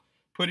all. show.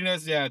 Putting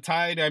us,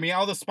 Tide. I mean,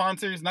 all the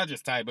sponsors, not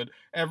just Tide, but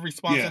every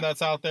sponsor Yeah.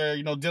 that's out there.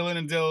 You know, Dylan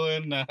and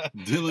Dylan.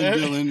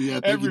 Dylan. Yeah,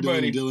 thank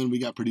everybody. you, Dylan. We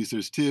got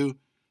producers too.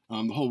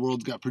 The whole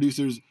world's got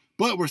producers.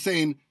 But we're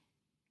saying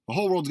the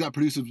whole world's got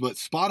producers, but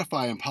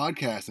Spotify and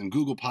podcasts and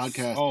Google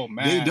Podcasts, Oh,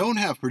 man. they don't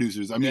have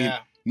producers. I mean, Yeah.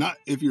 not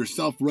if you're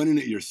running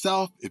it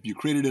yourself, if you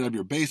created it out of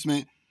your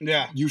basement,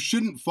 Yeah. you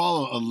shouldn't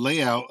follow a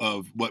layout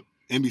of what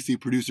NBC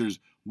producers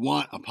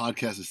want a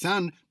podcast to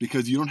sound,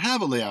 because you don't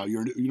have a layout.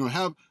 You don't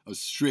have a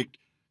strict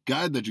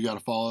guide that you got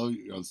to follow.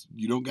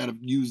 You don't got to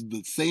use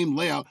the same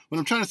layout. What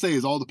I'm trying to say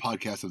is all the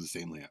podcasts have the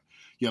same layout.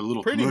 You have a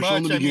little Pretty commercial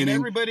in much. the I mean, beginning.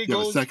 everybody You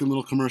have a goes. second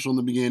little commercial in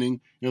the beginning.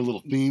 You have a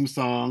little theme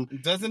song.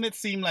 Doesn't it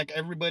seem like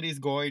everybody's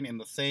going in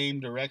the same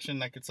direction?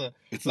 Like it's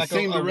It's like the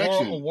same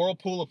direction. a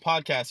whirlpool of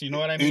podcasts. You know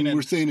what I mean? And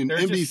we're saying in they're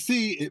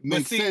NBC, it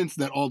makes see- sense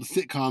that all the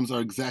sitcoms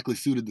are exactly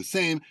suited the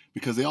same,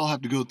 because they all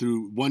have to go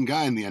through one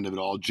guy in the end of it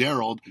all.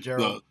 Gerald.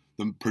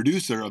 The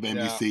producer of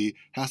NBC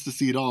has to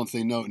see it all and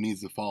say, no, it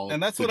needs to follow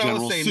And that's the what I was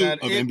general saying, suit that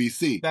of it-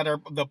 NBC. that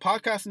are the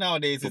podcast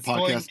nowadays. The It's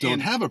going podcasts don't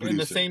have a in the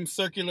producer. same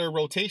circular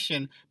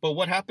rotation. But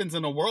what happens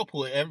in a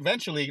whirlpool?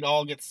 Eventually, it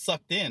all gets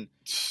sucked in,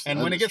 and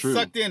That when it is gets true.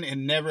 sucked in, it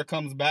never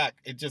comes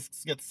back. It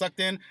just gets sucked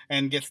in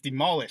and gets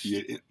demolished.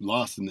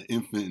 Lost in the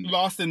infinite.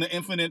 Lost in the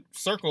infinite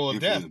circle of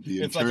death.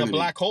 The It's like a eternity.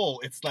 black hole.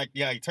 It's like,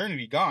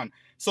 eternity gone.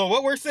 So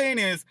what we're saying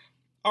is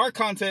our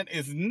content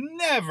is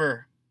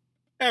never,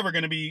 ever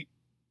going to be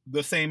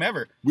the same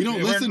ever. We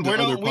don't listen to we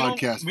other don't- we don't-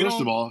 podcasts, we first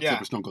don't- of all, yeah. except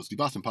for Stone Cold Steve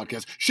Austin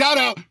podcast. Shout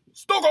out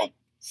Stone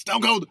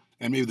Cold!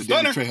 and maybe the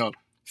Stunner.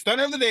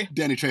 Stunner of the day.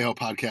 Danny Trejo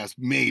podcast.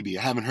 Maybe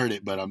I haven't heard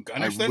it, but I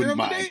Gunner Stunner wouldn't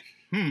of the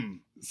mind. day?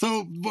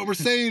 So what we're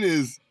saying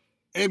is,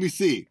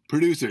 NBC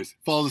producers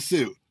follow the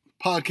suit.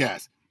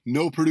 Podcast,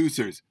 no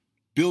producers,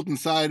 built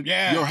inside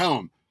your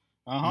home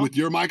Uh-huh. with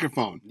your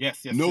microphone.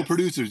 Yes. No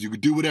producers. You could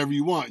do whatever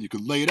you want. You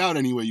could lay it out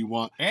any way you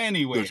want.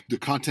 Anyway. The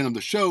content of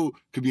the show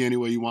could be any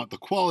way you want. The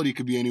quality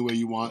could be any way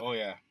you want. Oh,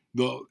 yeah.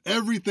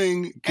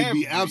 Everything could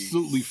be Every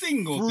absolutely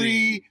single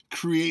free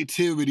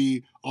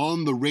creativity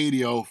on the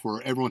radio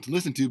for everyone to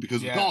listen to,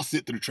 because we Yeah. all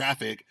sit through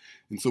traffic.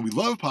 And so we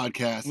love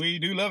podcasts, We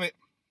do love it.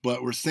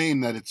 but we're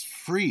saying that it's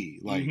free.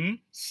 Like, Mhm.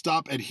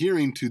 stop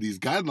adhering to these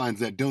guidelines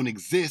that don't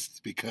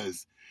exist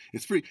because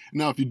it's free.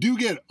 Now, if you do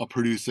get a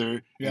producer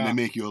and Yeah. they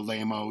make you a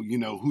lame-o,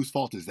 whose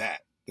fault is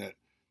that?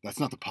 That's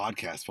not the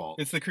podcast fault.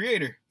 It's the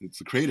creator. It's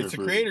the creator it's the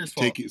for creator's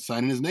fault.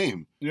 signing his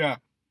name. Yeah.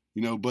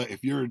 But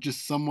if you're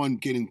just someone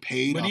getting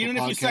paid But off even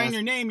a if you sign podcast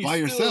your name, by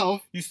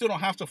yourself, you still don't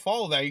have to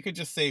follow that. You could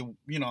just say,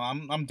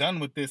 I'm done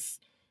with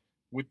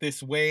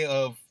this way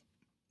of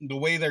the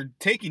way they're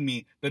taking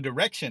me, the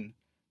direction.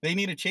 They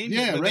need to change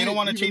Yeah, it, but they right. don't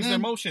want to Even change their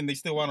then, motion. They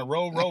still want to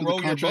row after the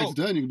your contract's boat.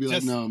 done, you can be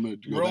Just like, no, I'm going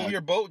to go row back.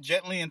 your boat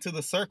gently into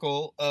the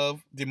circle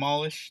of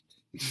demise.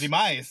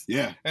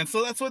 Yeah. And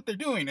so that's what they're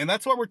doing. And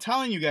that's what we're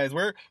telling you guys.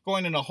 We're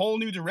going in a whole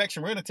new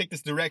direction. We're going to take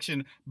this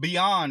direction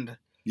beyond.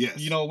 Yes.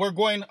 We're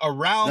going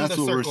around That's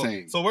the what we're circle.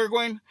 saying.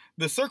 So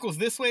the circle's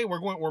this way.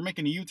 We're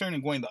making a U-turn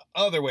and going the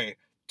other way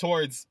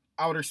towards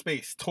outer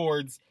space,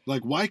 towards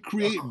Like, why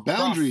create across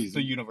boundaries?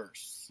 the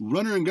universe.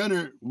 Runner and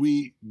Gunner,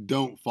 we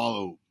don't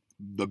follow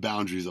the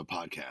boundaries of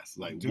podcasts.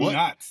 Like, Do what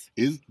not.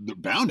 is the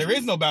boundary? There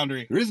is no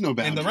boundary. There is no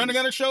boundary. In the Runner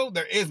Gunner show,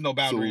 there is no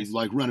boundaries. So,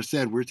 like Runner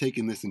said, we're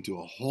taking this into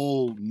a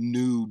whole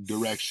new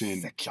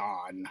direction.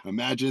 Section.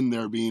 Imagine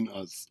there being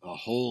a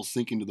hole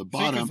sinking to the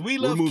bottom. 'cause we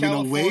We're love moving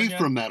away California.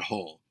 from that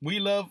hole. We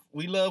love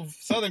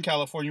Southern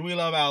California. We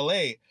love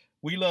LA.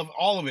 We love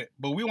all of it.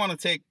 But we want to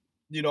take,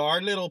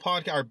 our little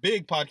podcast, our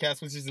big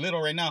podcast, which is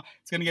little right now.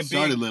 It's going to get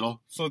Started big.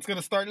 little. So it's going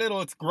to start little.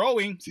 It's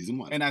growing. Season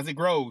 1. And as it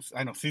grows,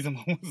 I know season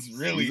 1 was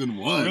really, Season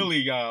 1.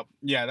 really,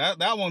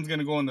 that one's going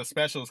to go in the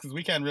specials because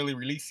we can't really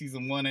release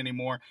season 1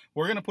 anymore.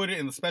 We're going to put it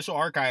in the special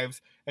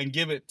archives and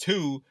give it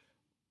to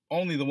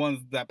only the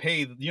ones that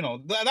pay,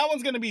 that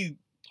one's going to be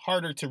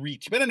harder to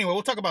reach. But anyway,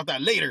 we'll talk about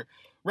that later.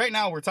 Right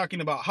now, we're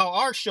talking about how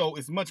our show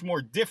is much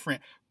more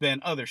different than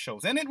other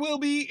shows. And it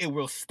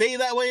will stay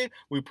that way.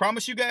 We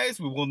promise you guys,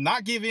 we will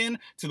not give in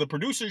to the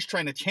producers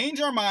trying to change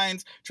our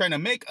minds, trying to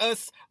make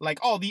us like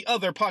all the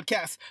other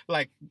podcasts.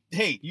 Like,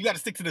 hey, you got to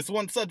stick to this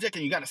one subject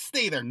and you got to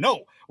stay there.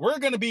 No, we're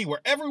going to be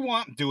wherever we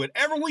want, do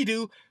whatever we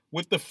do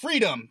with the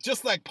freedom.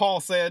 Just like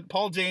Paul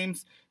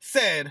James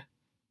said,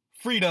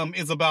 freedom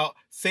is about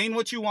saying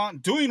what you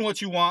want, doing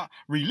what you want,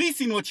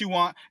 releasing what you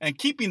want, and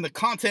keeping the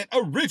content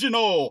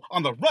original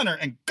on the Runner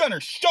and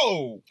Gunner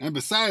show. And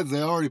besides, they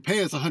already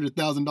pay us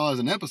 $100,000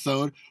 an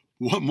episode.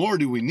 What more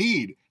do we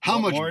need? How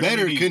What much more do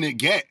better we need? can it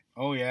get?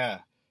 Oh,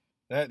 yeah.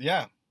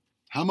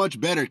 How much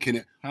better can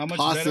it How much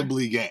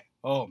possibly get?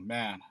 Oh,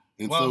 man.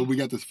 And Well- so we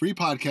got this free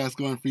podcast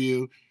going for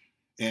you,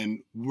 and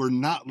we're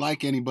not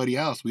like anybody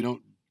else. We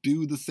don't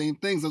do the same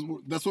things.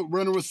 That's what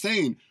Runner was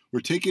saying. We're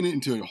taking it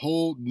into a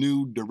whole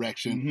new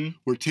direction. Mhm.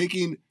 We're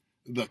taking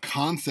the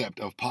concept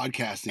of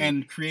podcasting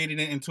And creating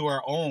it into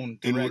our own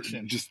and we're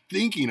direction. just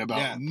thinking about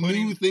Yeah,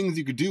 new things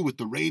you could do with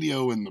the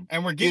radio and the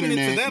And we're giving it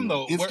to internet them, and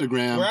though.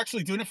 Instagram. We're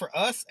actually doing it for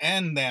us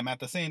and them at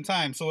the same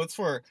time. So it's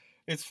for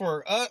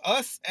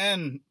us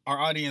and our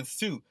audience,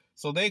 too.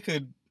 so they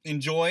could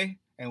enjoy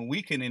and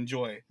we can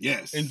enjoy.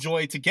 Yes.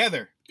 Enjoy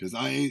together. Because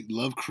I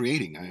love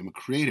creating. I am a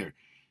creator.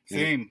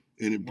 Same.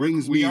 And it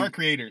brings we me are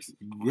creators.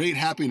 Great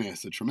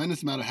happiness, a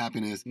tremendous amount of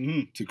happiness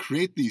to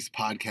create these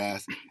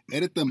podcasts,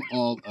 edit them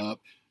all up,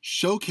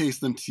 showcase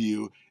them to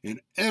you, and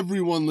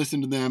everyone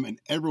listen to them and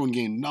everyone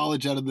gain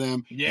knowledge out of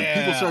them. Yeah. And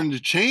people starting to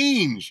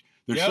change.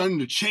 They're starting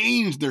to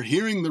change. They're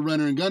hearing the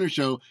Runner and Gunner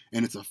show,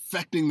 and it's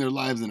affecting their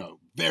lives in a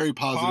very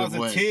positive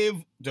way.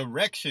 Positive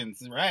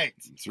directions, right.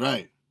 That's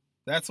right.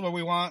 That's what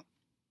we want,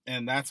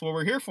 and that's what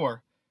we're here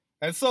for.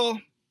 And so,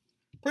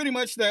 pretty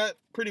much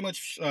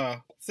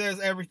says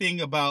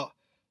everything about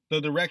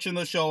the direction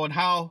of the show and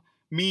how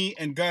me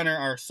and Gunner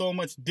are so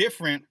much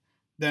different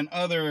than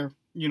other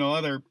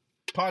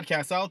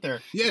podcasts out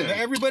there. Yeah.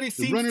 Everybody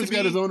seems the Runner's to be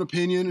got his own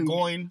opinion and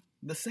going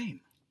the same.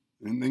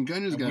 And then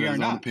Gunner's got his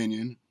own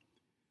opinion.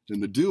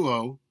 And the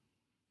duo,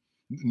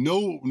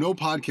 no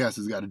podcast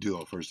has got a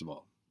duo, first of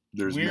all.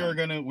 We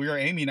are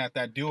aiming at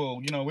that duo.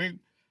 You know, we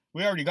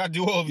already got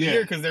duo of the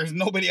year because there's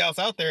nobody else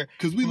out there.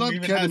 Because we love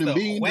Kevin and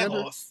Bean.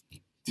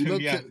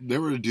 They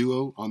were a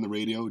duo on the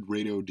radio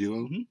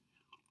duo.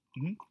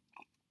 Mm-hmm.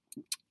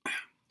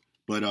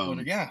 But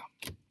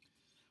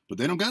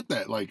they don't got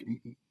that. Like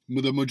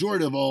the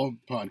majority of all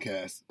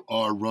podcasts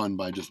are run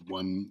by just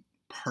one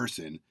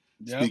person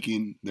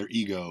speaking their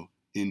ego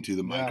into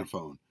the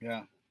microphone.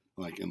 Yeah.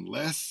 Like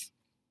unless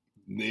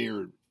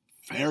they're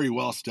very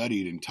well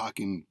studied and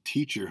talking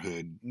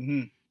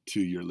teacherhood to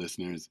your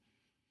listeners,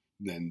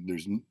 then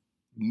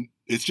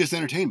it's just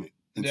entertainment.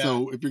 And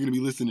so if you're going to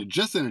be listening to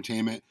just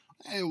entertainment,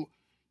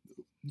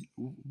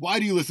 why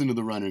do you listen to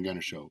the Runner and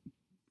Gunner show?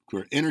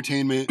 For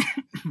entertainment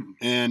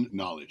and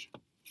knowledge.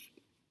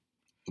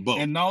 Both.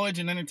 And knowledge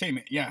and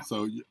entertainment, yeah.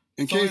 So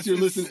in case you're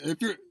listening,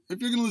 if you're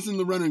going to listen to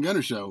the Runner and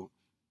Gunner show,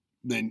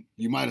 then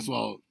you might as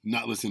well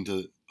not listen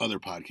to other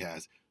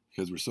podcasts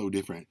because we're so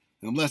different.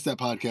 Unless that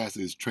podcast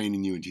is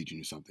training you and teaching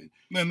you something.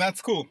 Then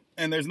that's cool.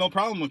 And there's no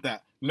problem with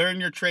that. Learn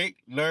your trait,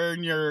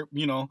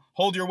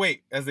 hold your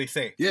weight, as they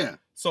say. Yeah.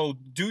 So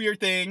do your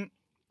thing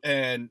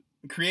and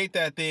create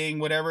that thing,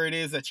 whatever it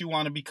is that you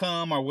want to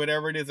become or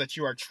whatever it is that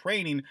you are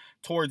training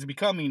towards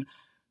becoming.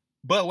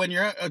 But when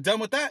you're done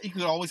with that, you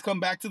can always come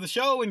back to the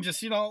show and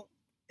just,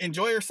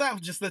 enjoy yourself.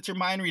 Just let your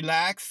mind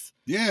relax.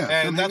 Yeah.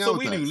 And that's what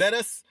we do.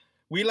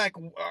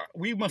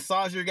 We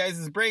massage your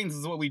guys' brains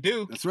is what we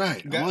do. That's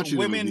right. I want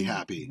you to be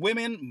happy.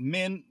 Women,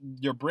 men,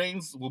 your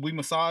brains will be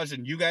massaged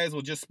and you guys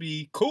will just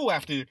be cool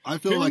after I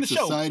feel like the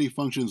society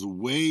functions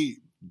way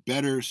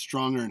better,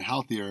 stronger, and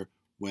healthier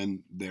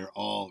when they're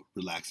all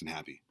relaxed and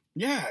happy.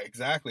 Yeah,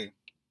 exactly.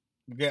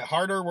 We get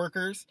harder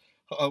workers.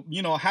 A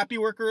happy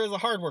worker is a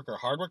hard worker.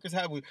 Hard workers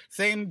have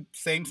same.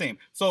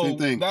 So same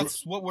thing.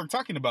 That's what we're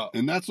talking about.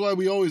 And that's why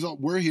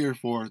we're here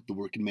for the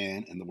working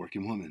man and the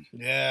working woman.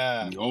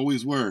 Yeah. We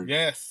always were.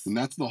 Yes. And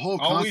that's the whole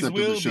concept of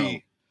the show.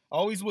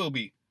 Always will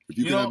be. If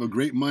you could have a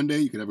great Monday,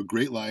 you could have a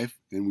great life,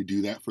 and we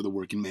do that for the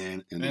working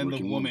man and the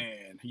working woman.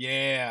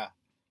 Yeah.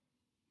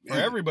 For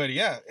everybody,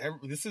 yeah.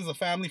 This is a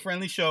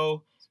family-friendly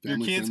show. Your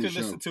kids could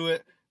listen to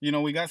it.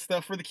 We got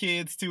stuff for the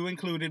kids too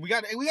included. We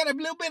got a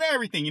little bit of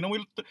everything.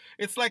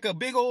 It's like a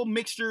big old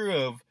mixture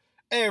of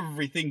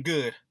everything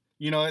good.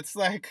 It's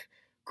like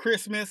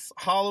Christmas,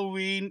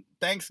 Halloween,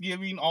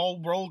 Thanksgiving,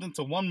 all rolled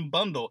into one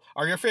bundle.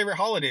 Or your favorite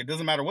holiday. It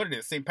doesn't matter what it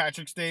is. St.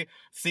 Patrick's Day,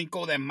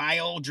 Cinco de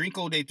Mayo,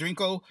 Drinko de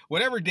Drinko,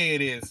 whatever day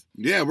it is.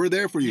 Yeah, we're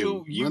there for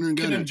you. You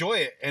can enjoy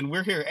it. And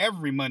we're here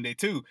every Monday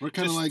too. We're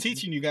kind of like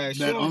teaching you guys.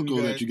 That uncle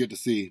that you get to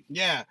see.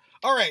 Yeah.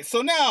 All right,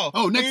 so now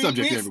next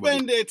subject, we everybody.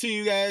 explained it to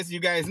you guys. You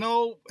guys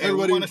know.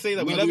 Everybody, we want to say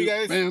that we love you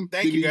guys. Bam,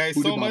 Thank you guys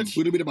so much.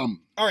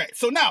 All right,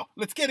 so now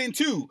let's get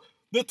into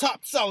the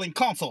top-selling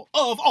console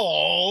of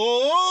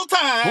all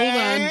time.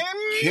 Hold on.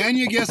 Can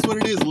you guess what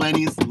it is,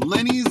 Lennies?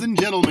 Lennies and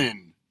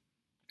gentlemen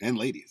and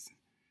ladies.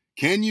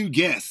 Can you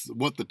guess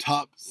what the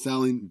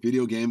top-selling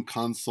video game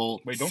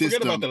console Wait, don't system...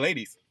 forget about the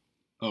ladies.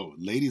 Oh,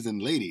 ladies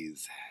and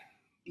ladies.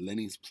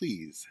 Lennies,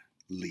 please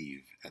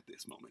leave at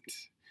this moment.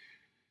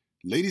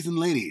 Ladies and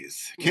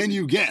ladies, can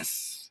you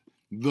guess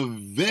the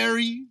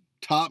very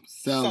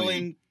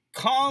top-selling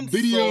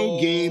video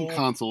game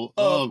console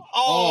of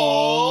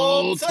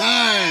all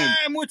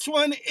time? Which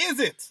one is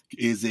it?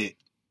 Is it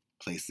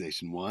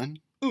PlayStation 1?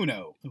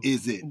 Uno.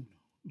 Is it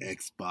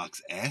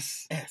Xbox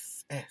S?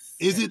 S.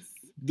 Is it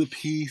the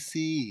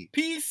PC?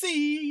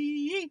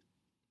 PC.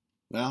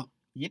 Well,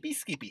 yippee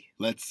skippy.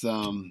 Let's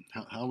how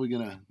are we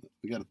gotta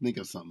think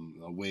of something,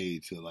 a way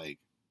to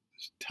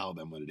tell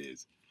them what it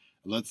is.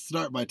 Let's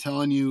start by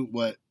telling you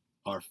what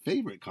our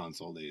favorite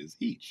console is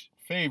each.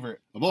 Favorite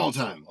of all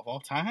time. Of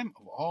all time?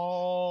 Of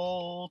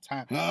all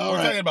time. All We're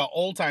right. talking about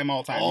all time.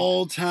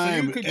 All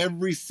time. So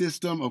every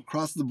system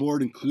across the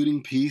board,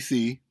 including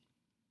PC.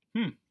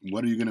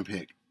 What are you going to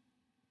pick?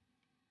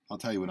 I'll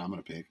tell you what I'm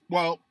going to pick.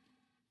 Well,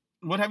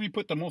 what have you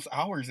put the most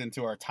hours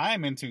into or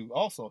time into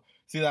also?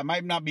 See, that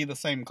might not be the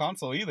same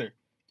console either.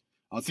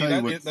 I'll tell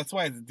you what. That's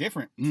why it's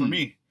different for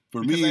me.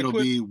 For me, it'll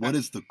be what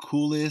is the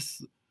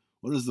coolest,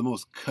 what is the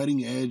most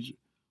cutting edge,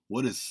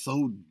 what is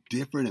so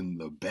different and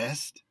the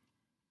best.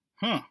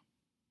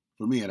 For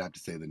For me, I'd have to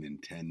say the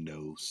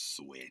Nintendo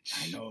Switch.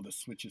 I know the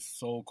Switch is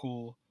so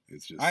cool.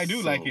 It's just I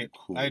do so like it.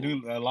 cool. I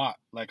do a lot.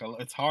 Like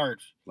it's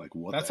hard. Like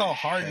what? That's the how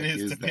hard it heck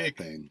is to that pick.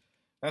 thing?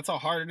 That's how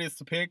hard it is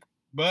to pick.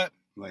 But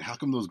Like, how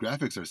come those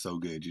graphics are so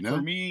good? You know,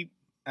 for me,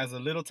 as a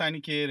little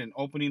tiny kid and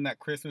opening that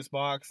Christmas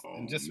box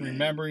and just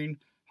remembering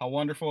how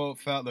wonderful it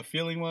felt, the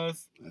feeling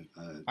was,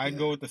 I'd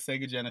go with the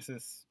Sega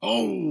Genesis.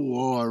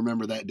 Oh, I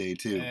remember that day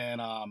too. And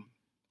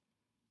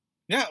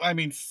yeah, I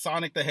mean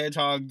Sonic the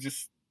Hedgehog.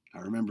 Just I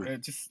remember.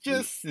 it's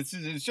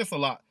just a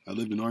lot. I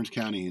lived in Orange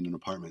County in an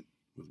apartment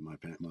with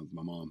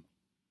my mom.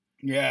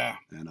 Yeah.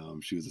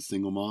 And she was a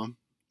single mom,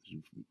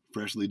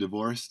 freshly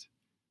divorced.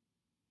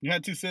 You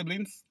had 2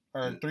 siblings,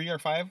 or 3 or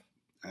 5?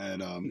 I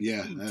had I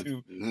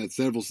 2. had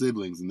several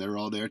siblings, and they were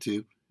all there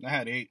too. I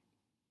had 8.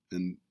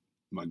 And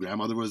my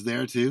grandmother was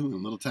there too, in a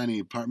little tiny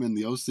apartment in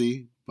the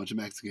OC, bunch of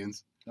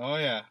Mexicans. Oh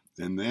yeah.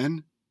 And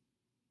then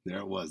there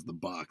it was, the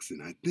box,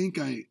 and I think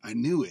I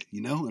knew it,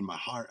 you know, in my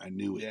heart I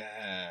knew it.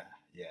 Yeah.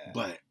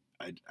 But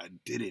I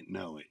didn't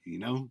know it, you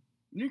know.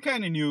 You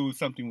kind of knew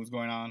something was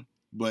going on.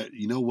 But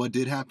you know what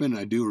did happen?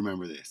 I do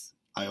remember this.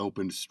 I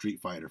opened Street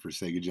Fighter for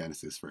Sega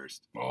Genesis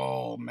first.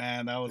 Oh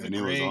man, that was a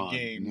great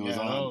game. It was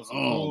That on. was a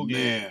cool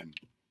game. Man.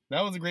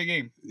 That was a great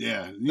game.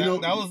 Yeah.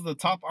 That was the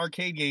top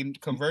arcade game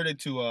converted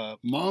to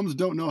moms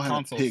don't know how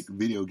consoles. to pick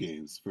video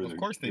games for Of their,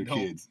 course they their don't.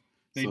 kids.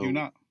 They So do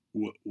not.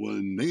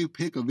 When they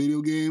pick a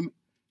video game,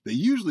 they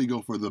usually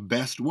go for the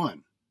best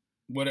one.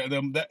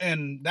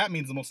 And that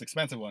means the most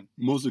expensive one.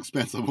 Most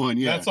expensive one,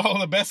 yeah. That's all.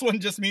 The best one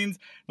just means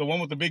the one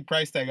with the big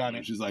price tag on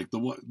it. She's like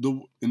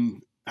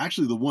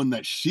actually the one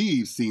that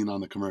she's seen on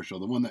the commercial,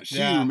 the one that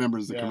she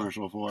remembers the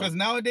commercial for. Because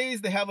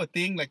nowadays they have a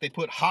thing like they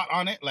put hot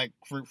on it, like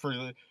for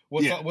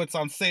what's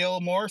on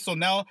sale more. So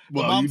now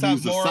the moms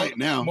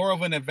have more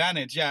of an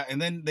advantage,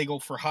 and then they go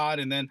for hot,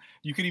 and then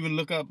you could even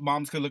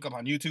moms could look up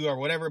on YouTube or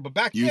whatever. But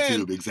back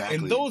then, exactly.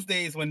 in those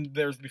days when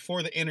there's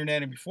before the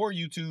internet and before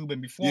YouTube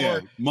and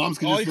before moms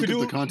could just look at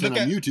the content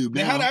on YouTube.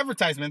 They had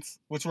advertisements,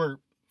 which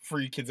were. For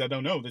you kids that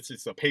don't know, this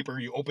is a paper.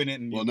 You open it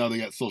and now they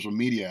got social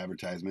media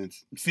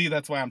advertisements. See,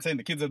 that's why I'm saying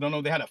the kids that don't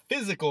know, they had a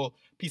physical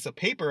piece of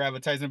paper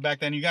advertisement back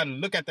then. You got to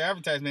look at the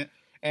advertisement,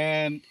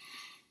 and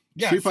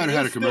Street Fighter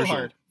had a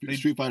commercial.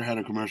 Street Fighter had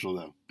a commercial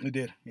though. It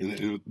did.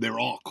 They were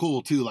all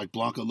cool too. Like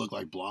Blanca looked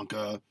like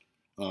Blanca.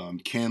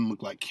 Ken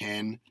looked like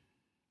Ken.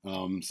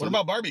 What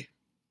about Barbie?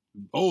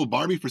 Oh,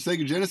 Barbie for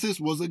Sega Genesis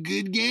was a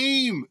good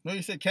game. No,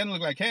 you said Ken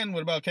looked like Ken.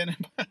 What about Ken?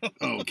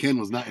 Ken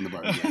was not in the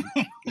Barbie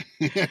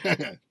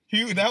game.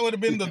 That would have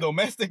been the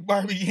domestic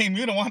Barbie game.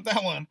 You don't want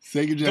that one.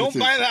 Sega Genesis. Don't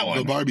buy that one.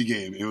 The Barbie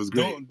game. It was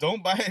great.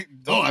 Don't buy it.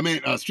 I mean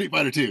Street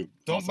Fighter 2.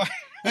 Don't buy.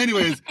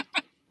 Anyways,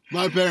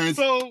 my parents.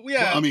 So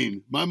yeah.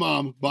 My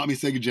mom bought me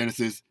Sega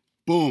Genesis.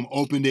 Boom,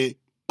 opened it.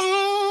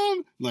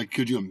 Boom. Like,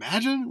 could you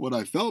imagine what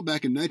I felt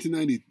back in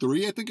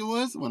 1993? I think it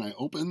was when I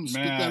spicked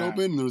that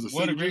open. And there was a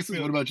Sega Genesis.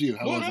 What about you?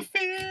 How was it?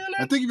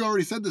 I think you've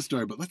already said this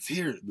story, but let's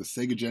hear the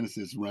Sega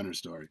Genesis runner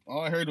story.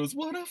 All I heard was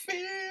 "What a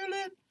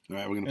feeling." All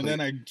right, we're gonna. And then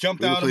I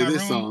jumped out of my room.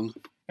 Song.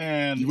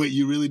 And wait,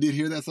 you really did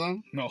hear that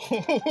song? No.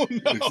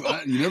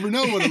 You never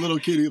know what a little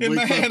kid wakes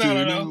up to. I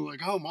don't know. Like,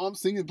 oh,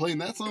 mom's singing, playing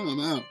that song. I'm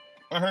out.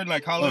 I heard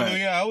like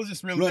Hallelujah. Right. I was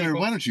just really Runner,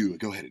 thankful. Why don't you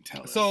go ahead and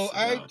tell us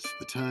about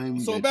the time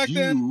that back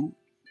you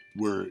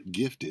were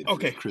gifted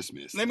for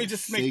Christmas? Let me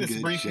just make this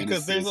brief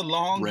because there's a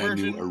long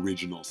version, new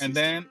original system. And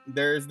then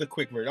there's the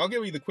quick version. I'll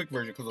give you the quick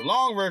version because the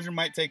long version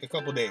might take a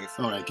couple days.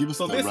 All right, give us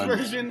the this rundown.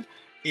 Version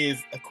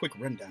is a quick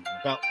rundown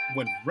about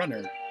when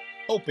Runner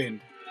opened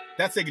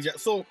that Sega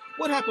Genesis. So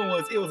what happened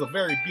was it was a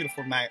very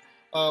beautiful night.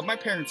 My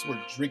parents were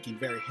drinking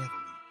very heavily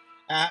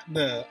at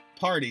the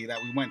party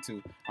that we went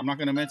to. I'm not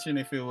going to mention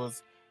if it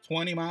was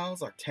 20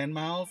 miles or 10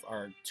 miles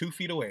or 2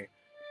 feet away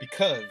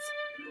because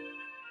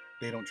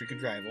they don't drink and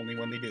drive, only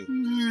when they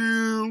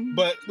do.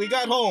 But we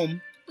got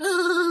home,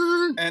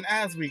 and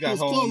as we got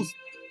home,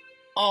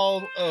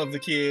 all of the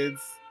kids,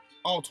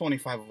 all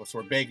 25 of us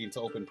were begging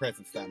to open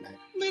presents that night.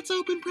 Let's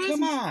open presents.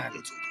 Come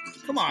on.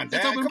 Come on,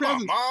 Dad. Come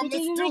on, Mom.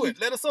 Let's do it.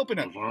 Let us open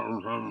them.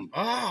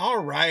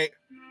 All right.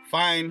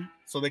 Fine.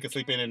 So they could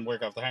sleep in and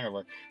work off the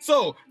hangover.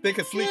 So they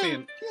could sleep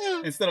in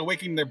instead of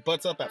waking their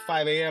butts up at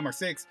 5 a.m. or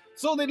 6.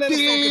 So they let us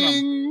open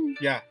them.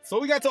 Yeah. So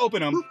we got to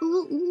open them.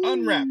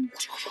 Unwrap.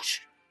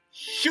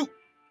 Shoot.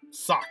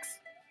 Socks.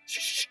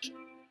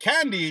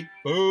 Candy.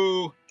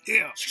 Boo.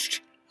 Yeah.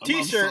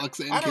 T-shirt.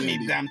 I don't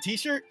need damn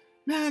t-shirt.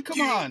 Man, come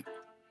on.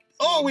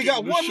 Oh, we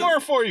got one more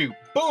for you.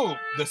 Boom.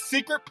 The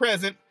secret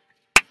present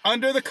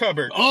under the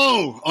cupboard.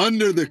 Oh,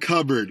 under the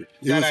cupboard.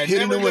 It was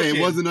hidden away.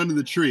 It wasn't under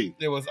the tree.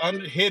 It was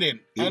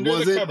hidden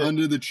under the cupboard.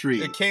 Under the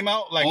tree. It came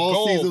out like all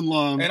gold. Season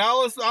long. And I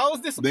was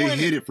disappointed. They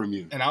hid it from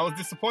you. And I was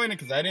disappointed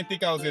because I didn't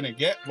think I was going to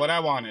get what I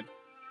wanted.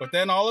 But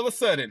then all of a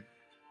sudden,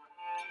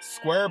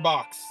 square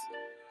box.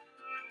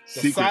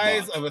 The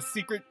size of a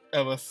secret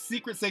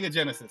Sega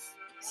Genesis.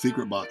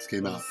 Secret box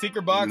came out.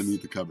 Secret box.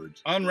 Underneath the cupboard.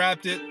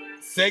 Unwrapped it.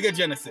 Sega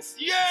Genesis.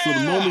 Yeah! So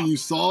the moment you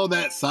saw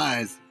that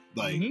size,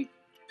 like,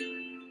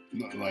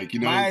 like, you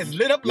know. My eyes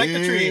lit up like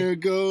the tree. There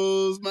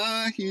goes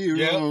my hero.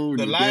 Yep, and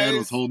your dad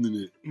was holding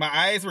it. My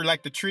eyes were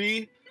like the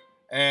tree.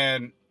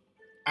 And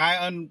I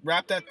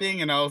unwrapped that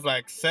thing and I was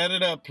like, set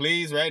it up,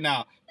 please, right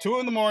now. 2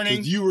 in the morning.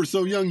 Because you were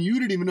so young, you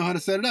didn't even know how to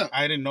set it up.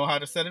 I didn't know how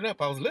to set it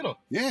up. I was little.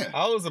 Yeah.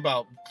 I was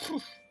about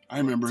I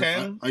remember.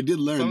 10, I did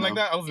learn. something like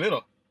that. I was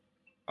little.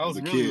 I was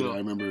As a really kid, little. I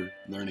remember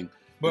learning.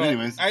 But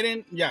anyways. I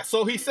didn't, yeah.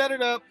 So he set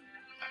it up.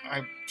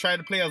 I tried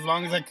to play as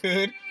long as I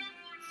could.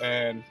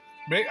 And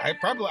I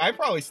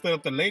probably stood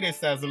up the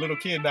latest as a little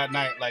kid that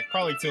night. Like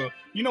probably till,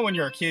 you know when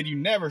you're a kid, you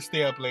never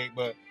stay up late.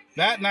 But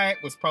that night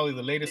was probably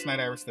the latest night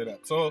I ever stood up.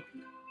 So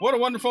what a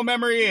wonderful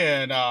memory.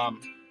 And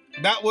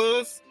that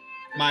was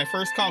my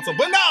first console.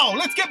 But now,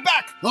 let's get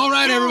back. All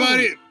right, to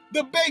everybody.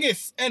 The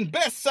biggest and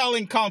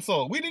best-selling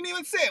console. We didn't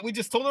even say it. We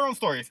just told our own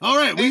stories. All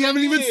right, we And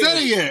haven't it even said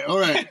it is. yet. All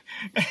right.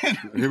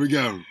 Here we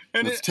go.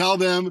 And Let's tell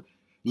them,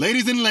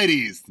 ladies and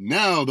ladies,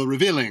 now the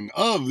revealing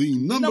of the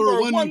number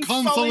one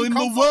console selling in the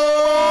console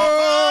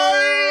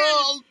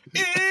world.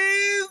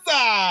 is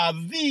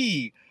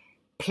the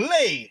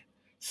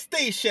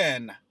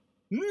PlayStation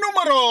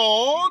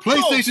numero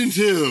PlayStation dos.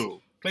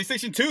 2.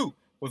 PlayStation 2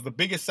 was the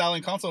biggest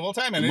selling console of all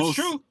time, and The it's most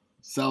true.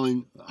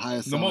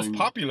 Highest The most selling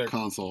popular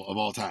console of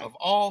all time. Of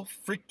all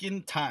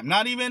freaking time.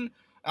 Not even,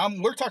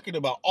 we're talking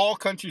about all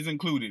countries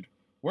included.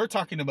 We're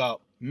talking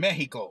about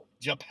Mexico,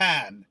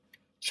 Japan,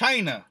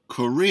 China,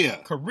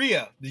 Korea,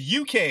 the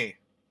UK,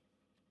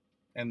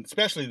 and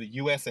especially the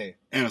USA.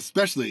 and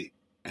especially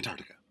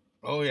Antarctica.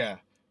 Oh, yeah.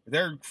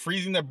 They're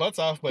freezing their butts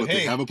off, but, But hey,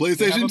 they have a they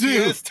PlayStation have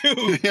a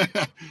 2.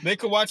 PS2. They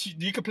could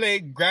you could play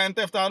Grand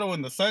Theft Auto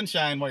in the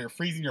sunshine while you're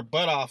freezing your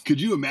butt off. Could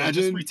you Or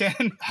just imagine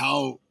pretend.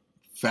 how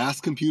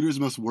fast computers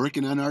must work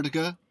in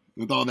Antarctica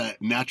with all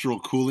that natural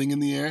cooling in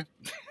the air?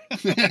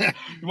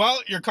 Well,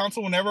 your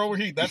console will never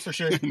overheat, that's for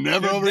sure.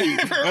 Never It'll overheat.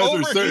 never That's for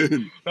overheat.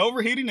 certain. The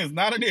overheating is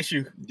not an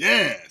issue.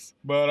 Yes.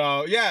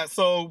 But yeah,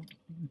 so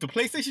the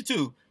PlayStation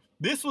 2,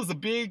 this was a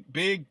big,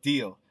 big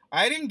deal.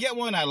 I didn't get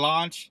one at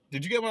launch.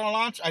 Did you get one at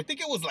launch? I think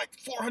it was like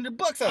 $400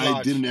 at launch.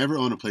 I didn't ever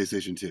own a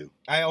PlayStation 2.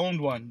 I owned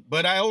one,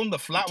 but I owned the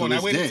flat Till one. I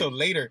this waited day. until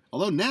later.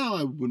 Although now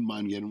I wouldn't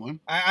mind getting one.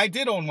 I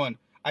did own one.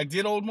 I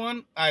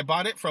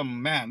bought it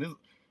from,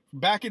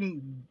 back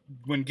in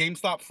when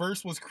GameStop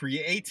first was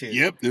created.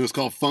 Yep, it was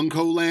called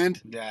Funko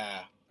Land.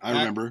 Yeah. I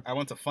remember. I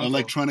went to Funko.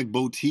 Electronic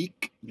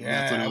Boutique. Yeah,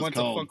 That's what it I was went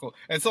called. to Funko.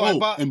 And so I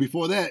bought... And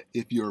before that,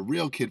 if you're a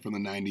real kid from the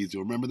 90s,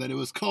 you'll remember that it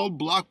was called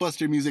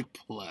Blockbuster Music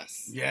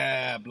Plus.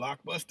 Yeah,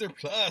 Blockbuster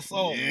Plus.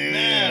 Oh, yeah,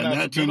 man. and that's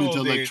that the turned good into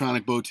old days.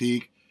 Electronic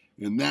Boutique,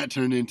 and that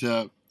turned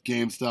into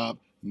GameStop,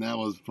 and that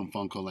was from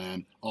Funko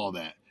Land, all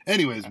that.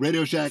 Anyways,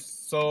 Radio Shack.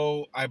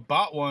 So I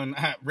bought one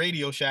at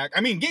Radio Shack.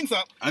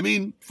 GameStop. I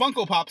mean,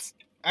 Funko Pops.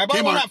 I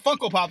bought one Kmart. at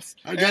Funko Pops.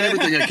 I got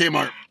everything at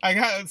Kmart. I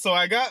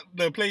got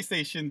the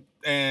PlayStation,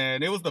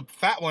 and it was the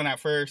fat one at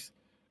first.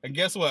 And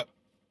guess what?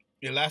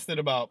 It lasted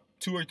about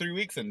 2 or 3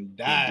 weeks and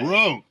died.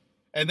 Bro,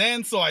 And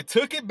then so I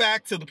took it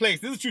back to the place.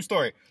 This is a true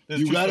story.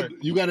 you got it.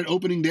 You got it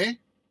opening day.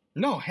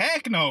 No,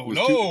 heck no, It was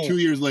no. 2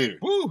 years later.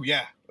 Woo,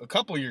 yeah, a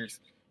couple years.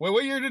 Wait,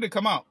 what year did it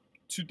come out?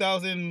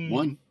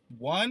 2001,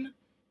 One.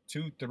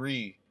 2,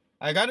 3.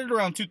 I got it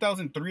around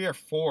 2003 or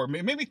 4,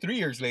 maybe 3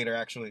 years later,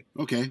 actually.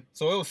 Okay.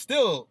 So it was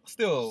still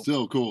Still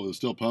cool. It was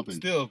still pumping.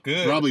 Still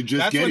good. Probably just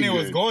That's when getting it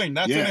was good. going.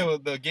 That's Yeah.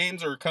 when the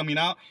games were coming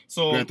out.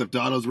 So Grand Theft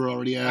Autos were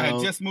already out. I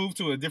had just moved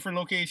to a different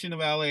location of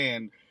LA,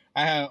 and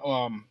I had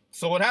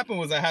So what happened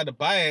was I had to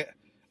buy it,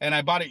 and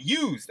I bought it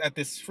used at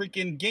this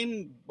freaking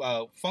Game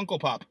Funko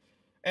Pop.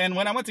 And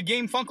when I went to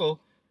Game Funko,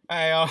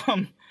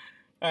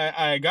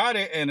 I got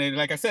it, and then,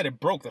 like I said, it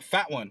broke, the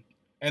fat one.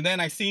 And then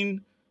I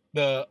seen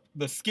the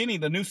skinny,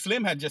 the new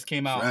Slim had just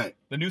came out. Right.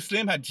 The new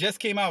Slim had just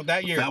came out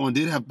that year. That one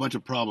did have a bunch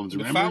of problems. The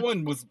Remember? fat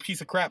one was a piece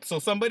of crap. So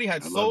somebody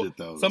had I loved sold. it,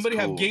 though. It was Somebody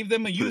cool. had gave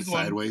them a Put it used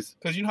one sideways.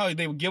 because you know how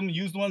they would give them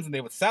used ones and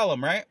they would sell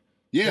them, right?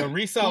 Yeah. They would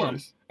resell of them.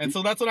 course. And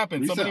so that's what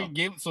happened. Resell.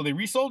 So they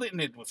resold it and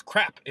it was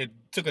crap. It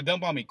took a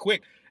dump on me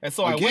quick. And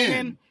so I went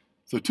Again. in.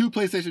 So 2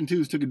 PlayStation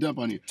 2s took a dump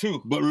on you.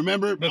 2. But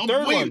remember, The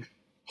third one.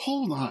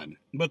 Hold on.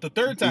 But the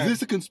third time, Is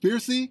this a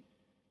conspiracy?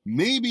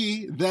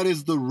 Maybe that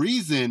is the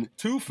reason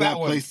 2 fat that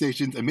ones.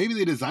 PlayStation's, and maybe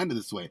they designed it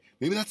this way.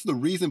 Maybe that's the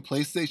reason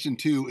PlayStation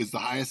 2 is the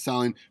highest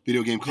selling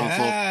video game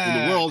console in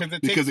Yeah, the world 'cause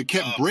it because takes it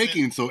kept up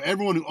breaking. So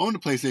everyone who owned a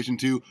PlayStation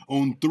 2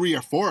 owned 3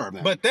 or 4 of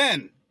them.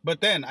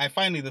 But then I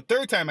finally, the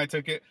third time I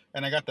took it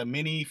and I got the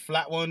mini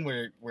flat one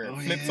where it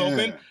flips yeah.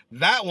 open.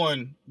 That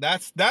one,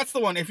 that's the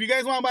one. If you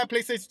guys want to buy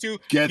PlayStation 2,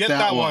 Get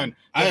that one.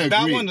 I 'Cause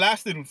that agree. one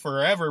lasted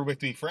forever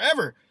with me,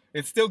 forever.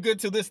 It's still good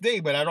to this day,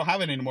 but I don't have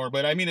it anymore.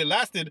 But I mean, it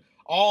lasted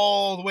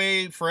all the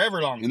way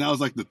forever long. And that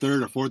was like the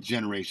 3rd or 4th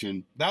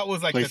generation That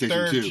was like the PlayStation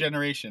 3rd 2.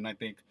 generation, I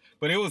think.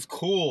 But it was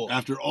cool.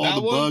 after all That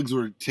the one- bugs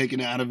were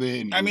taken out of it.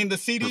 And I mean, the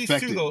CDs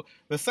perfected. too, though.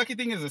 The sucky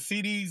thing is the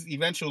CDs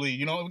eventually,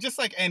 just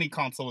like any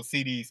console with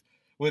CDs,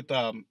 with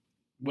Well,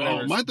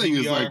 whatever. my thing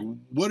is like,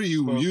 what are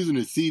you Well- using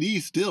a CD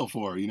still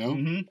for?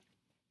 Mhm.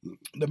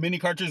 The mini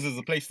cartridge is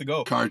the place to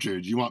go.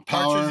 Cartridge. You want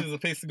power? Cartridge is the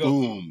place to go.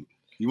 Boom.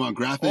 You want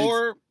graphics?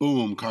 Or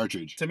Boom,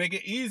 cartridge. to make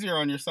it easier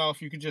on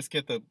yourself, you could just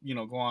get go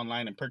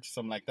online and purchase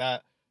something like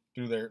that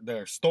through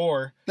their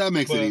store. That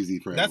makes But it easy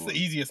for That's everyone. the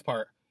easiest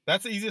part.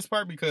 That's the easiest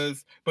part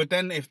but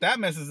then if that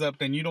messes up,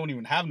 then you don't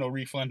even have no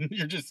refund.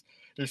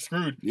 You're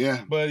screwed.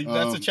 Yeah. But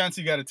that's a chance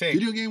you got to take.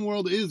 Video game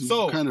world is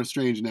kind of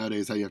strange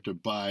nowadays, how you have to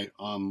buy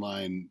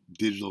online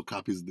digital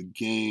copies of the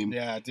game.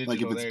 Yeah, digital.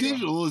 Like, if it's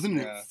digital, isn't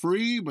it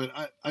free? But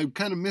I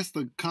kind of miss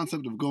the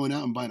concept of going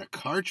out and buying a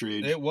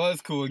cartridge. It was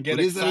cool and get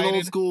excited. Is that an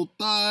old school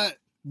thought?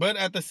 But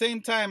at the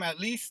same time, at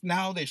least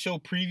now they show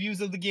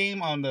previews of the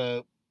game on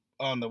the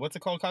what's it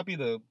called copy?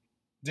 The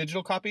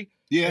digital copy.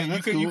 Yeah,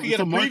 you could get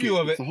a preview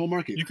of it. It's the whole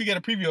market. You could get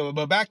a preview of it.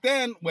 But back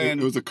then, when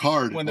it was a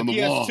card when on the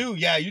PS2, wall.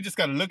 yeah, you just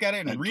got to look at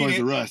it and read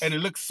it, and it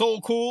looks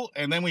so cool.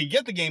 And then when you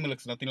get the game, it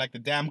looks nothing like the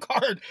damn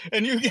card,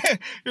 and you're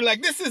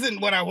like, this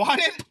isn't what I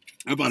wanted.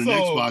 I bought an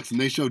Xbox, and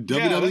they showed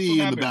WWE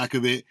in the back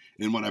of it.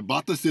 And when I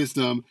bought the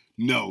system,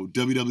 no,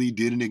 WWE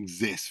didn't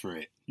exist for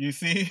it. You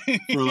see,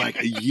 for like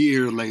a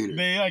year later,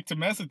 they like to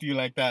mess with you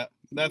like that.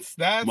 That's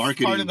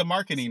marketing. Part of the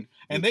marketing,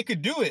 and they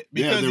could do it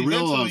because they're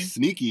real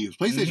sneaky.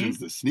 PlayStation's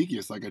the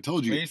sneakiest, like I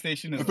told you.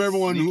 PlayStation is if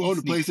everyone who owned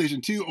a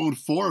PlayStation 2 owned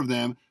 4 of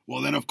them,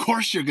 well, then of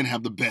course you're gonna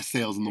have the best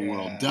sales in the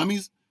world,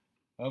 dummies.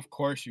 Of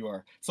course you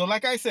are. So,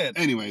 like I said,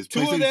 anyways,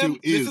 PlayStation 2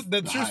 is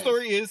the true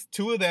story is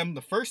 2 of them,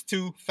 the first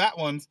 2 fat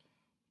ones,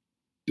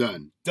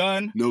 done,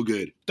 no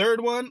good.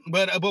 Third one,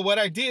 but what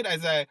I did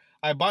is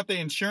I bought the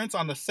insurance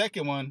on the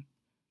second one,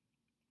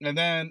 and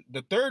then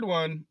the third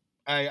one.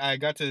 I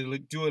got to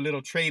do a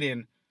little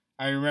trade-in.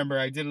 I remember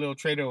I did a little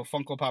trade-in with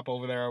Funko Pop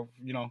over there,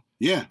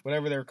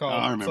 whatever they're called.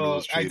 I remember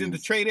those I did the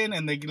trade-in,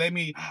 and they let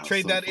me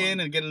trade that in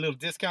and get a little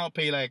discount,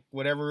 pay like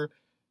whatever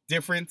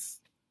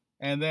difference.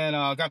 And then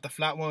I got the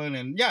flat one,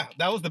 and yeah,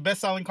 that was the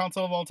best-selling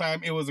console of all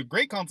time. It was a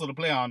great console to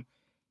play on.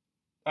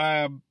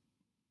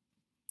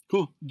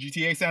 Cool.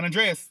 GTA San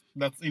Andreas.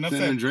 That's enough said.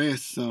 San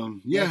Andreas, Gunner,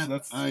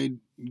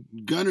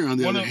 on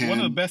the other hand, one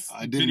of the best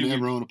I didn't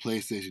ever own a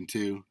PlayStation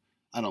 2.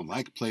 I don't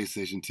like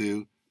PlayStation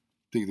 2. I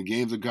think the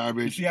games are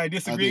garbage. See, I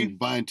disagree. I think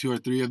buying 2 or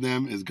 3 of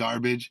them is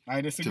garbage.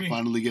 I disagree. To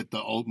finally get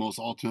the most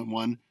ultimate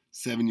one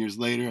 7 years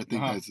later, I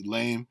think that's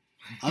lame.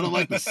 I don't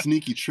like the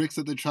sneaky tricks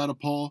that they try to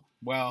pull.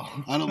 Wow.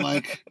 I don't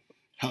like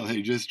how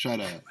they just try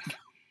to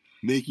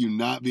make you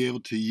not be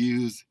able to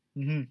use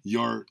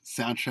your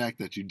soundtrack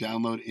that you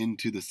download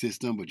into the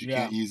system, but you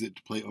can't use it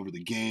to play over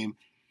the game.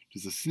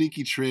 Just the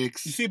sneaky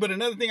tricks. You see, but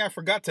another thing I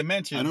forgot to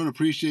mention. I don't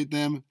appreciate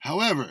them.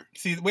 However,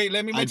 let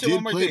me mention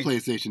one more thing. I did play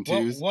PlayStation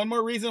 2s. One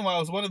more reason why it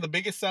was one of the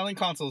biggest selling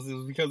consoles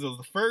is because it was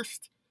the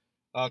first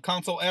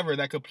console ever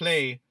that could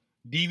play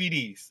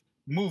DVDs,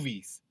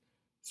 movies.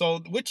 So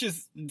a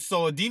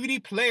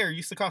DVD player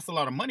used to cost a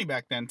lot of money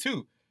back then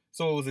too.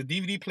 So it was a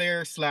DVD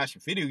player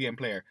 / video game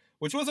player,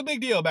 which was a big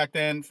deal back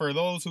then for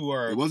those who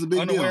are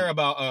unaware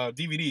about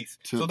DVDs.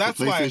 So that's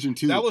why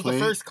that was the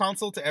first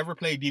console to ever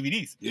play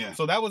DVDs. Yeah.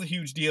 So that was a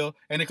huge deal.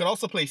 And it could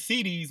also play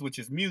CDs, which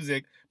is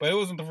music, but it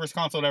wasn't the first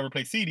console to ever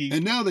play CDs.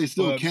 And now they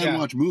still can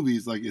watch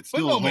movies. Like, it's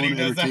still a whole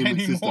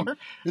entertainment system.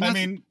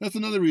 And that's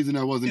another reason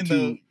I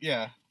wasn't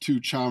too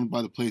charmed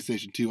by the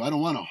PlayStation 2. I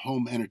don't want a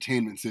home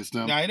entertainment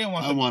system. Yeah,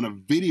 I want a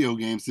video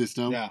game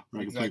system where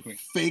I can play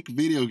fake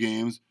video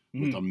games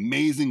with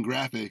amazing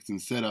graphics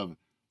instead of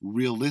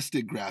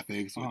realistic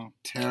graphics with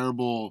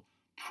terrible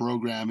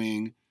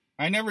programming.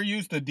 I never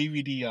used the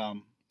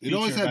DVD it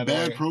always had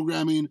bad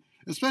programming,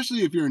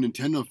 especially if you're a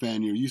Nintendo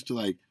fan. You're used to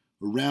like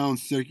round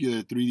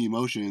circular 3D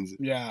motions.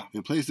 Yeah.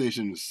 And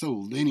PlayStation is so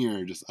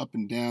linear, just up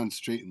and down,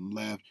 straight and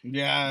left.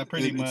 Yeah,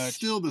 pretty much. It's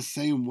still the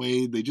same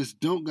way. They just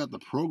don't got the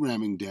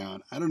programming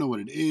down. I don't know what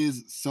it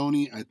is.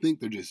 Sony, I think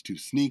they're just too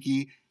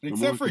sneaky.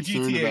 Except for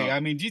GTA. I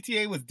mean,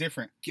 GTA was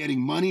different.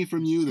 Getting money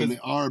from you than they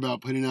are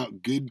about putting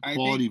out good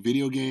quality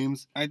video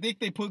games. I think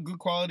they put good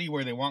quality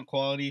where they want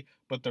quality,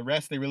 but the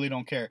rest they really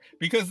don't care.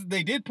 Because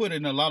they did put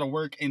in a lot of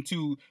work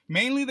into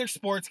mainly their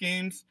sports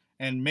games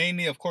and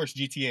mainly, of course,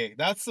 GTA.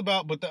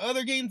 But the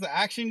other games, the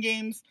action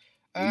games.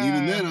 And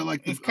even then, I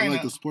like the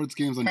sports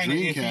games on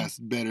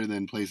Dreamcast better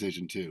than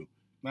PlayStation 2.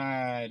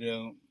 I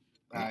don't.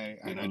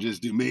 I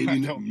just do.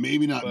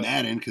 Maybe not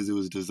Madden, because it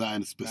was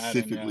designed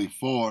specifically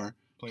for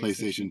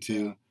PlayStation 2.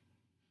 Yeah.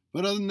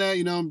 But other than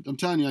that, I'm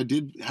telling you, I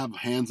did have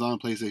hands-on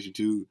PlayStation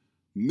 2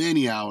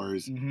 many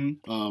hours.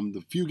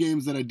 The few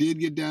games that I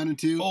did get down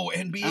into. Oh,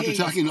 NBA. After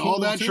talking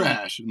all that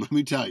trash, let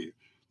me tell you.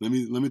 Let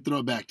me throw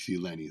it back to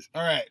you, Lenny's.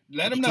 All right,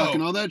 let them know.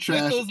 Talking all that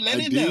trash,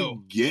 I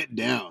did get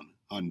down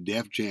on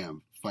Def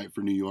Jam, Fight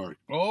for New York.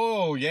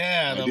 Oh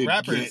yeah, the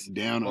rappers. Get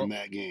down on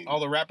that game. All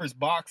the rappers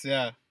box,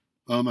 yeah.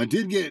 I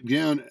did get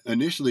down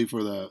initially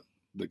for the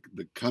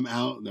come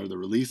out or the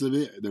release of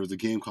it. There was a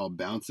game called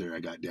Bouncer I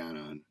got down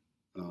on.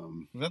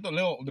 Was that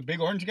the big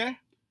orange guy?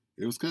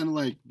 It was kind of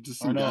like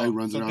just some guy who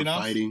runs around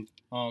fighting.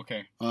 Oh,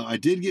 okay. I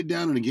did get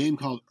down on a game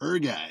called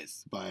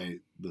RnG by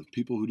the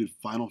people who did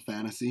Final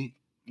Fantasy.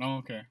 Oh,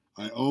 okay.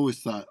 I always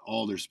thought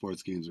all their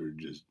sports games were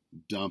just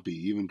dumpy,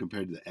 even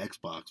compared to the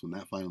Xbox when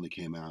that finally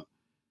came out.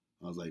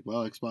 I was like,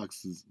 well,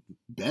 Xbox is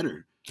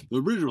better. The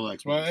original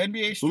Xbox. Well,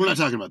 NBA Street. But we're not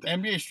talking about that.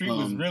 NBA Street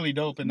was really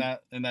dope in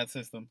that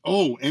system.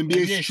 Oh,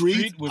 NBA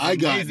Street was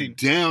amazing. Got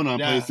down on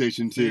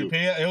PlayStation 2.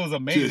 It was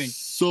amazing.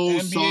 Just so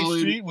NBA solid.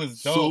 Street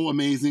was dope. So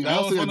amazing. I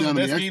also got down on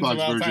the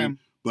Xbox version,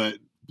 but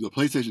the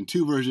PlayStation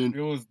 2 version,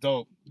 It was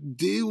dope.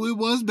 dude, it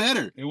was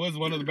better. It was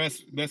one of the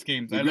best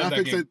games. The I love that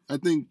graphics, game. I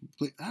think,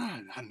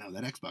 I don't know,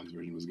 that Xbox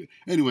version was good.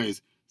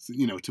 Anyways, so,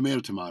 tomato,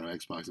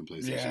 Xbox and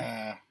PlayStation.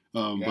 Yeah.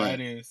 But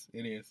It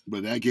is.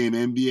 But that game,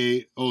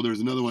 NBA. Oh, there's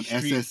another one,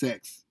 Street.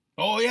 SSX.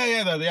 Oh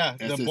yeah.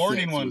 The SSX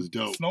boarding one. was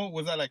dope.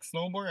 Was that like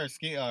snowboard or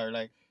skate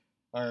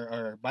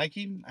or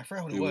biking? I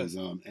forgot what it was.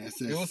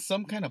 SS. It was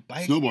some kind of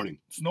bike. Snowboarding.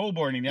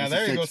 Snowboarding. Yeah,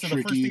 there you SSX go. So the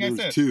first tricky. thing I There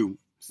was said. 2.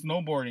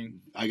 Snowboarding.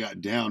 I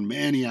got down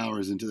many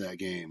hours into that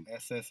game.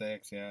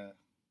 SSX. Yeah.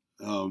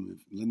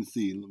 Let me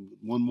see.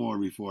 One more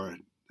before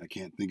I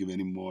can't think of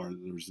any more.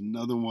 There was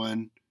another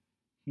one.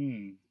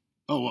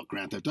 Oh, well,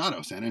 Grand Theft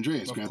Auto, San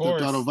Andreas, Of Grand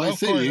course. Theft Auto Vice Of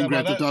City, course, and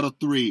Grand about Theft Auto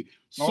 3.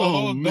 So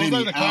those many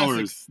are the hours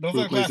classics. Those for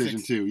are the the PlayStation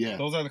classics. 2. Yeah.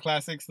 Those are the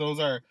classics. Those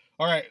are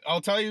all right. I'll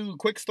tell you a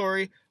quick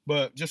story,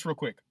 but just real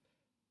quick.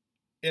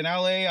 In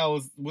LA, I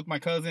was with my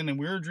cousin, and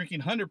we were drinking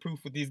 100 proof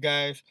with these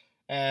guys,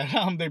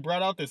 and they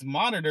brought out this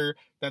monitor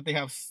that they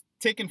have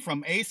taken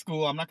from a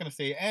school. I'm not going to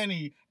say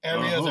any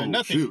areas or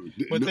nothing. Shoot.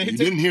 But they you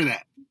didn't hear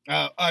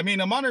that. I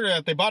mean, a monitor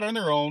that they bought on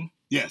their own.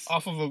 Yes.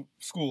 Off of a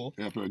school.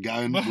 Yeah, for a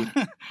guy with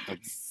a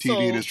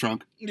TV in his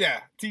trunk. Yeah,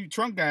 TV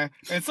trunk guy.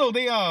 And so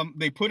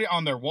they put it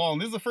on their wall. And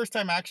this is the first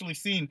time I actually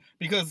seen,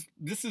 because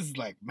this is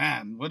like,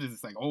 man, what is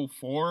this, like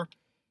 04?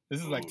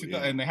 This is like 2000,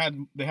 yeah.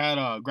 and they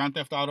had Grand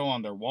Theft Auto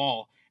on their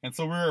wall. And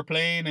so we were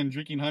playing and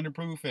drinking 100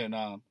 proof and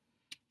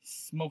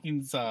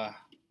smoking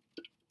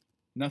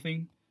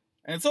nothing.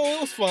 And so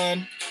it was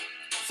fun.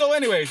 So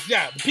anyways,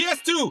 yeah, the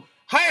PS2,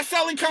 highest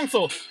selling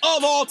console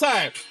of all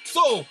time.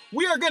 So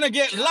we are going to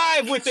get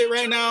live with it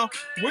right now.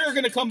 We're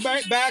going to come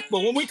back, but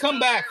when we come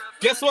back,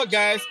 guess what,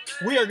 guys?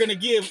 We are going to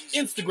give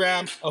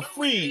Instagram a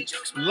free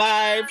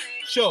live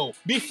show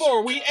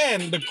before we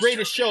end the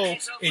greatest show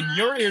in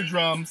your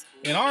eardrums,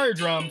 in our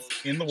eardrums,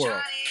 in the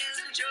world.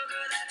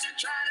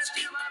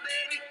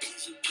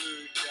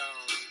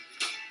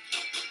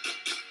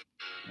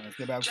 Let's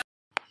get back.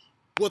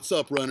 What's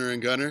up, Runner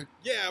and Gunner?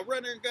 Yeah,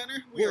 Runner and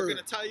Gunner, we are going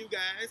to tell you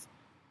guys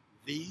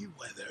the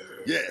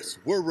weather. Yes,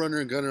 we're Runner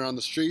and Gunner on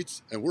the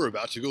streets, and we're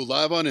about to go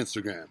live on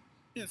Instagram.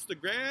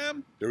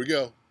 Instagram. There we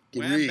go.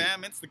 Wham, 3,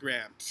 bam,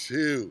 Instagram.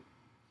 2,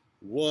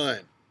 1.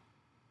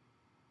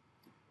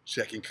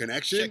 Checking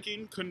connection.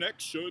 Checking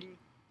connection.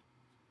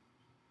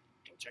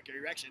 Go check your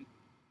erection.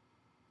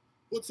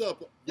 What's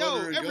up, Yo,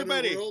 Runner and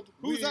everybody, Gunner world?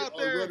 who's we out are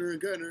there? Runner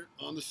and Gunner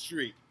on the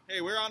street.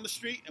 Hey, we're on the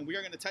street, and we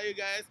are going to tell you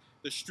guys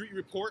the street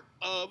report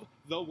of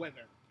the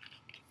weather.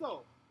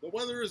 So, The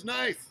weather is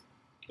nice.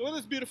 the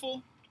weather's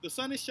beautiful. The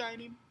sun is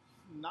shining.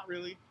 Not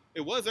really.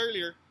 It was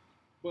earlier,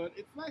 but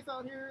it's nice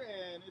out here,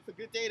 and it's a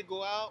good day to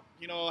go out.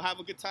 Have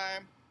a good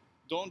time.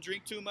 Don't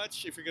drink too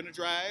much if you're going to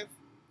drive.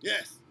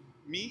 Yes,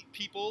 Meet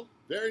people.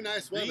 very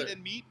nice weather. Read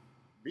and meet.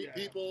 Meet Yeah.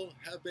 people,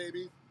 have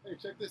babies. Hey,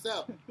 check this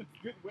out.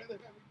 Good weather.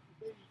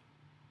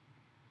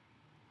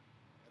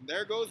 And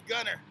there goes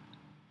Gunner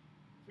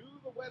to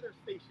the weather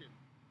station.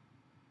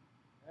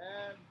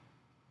 And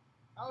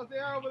how's the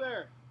air over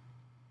there?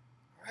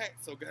 All right,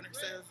 so Gunner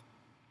says,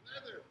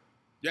 Weather.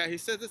 yeah, he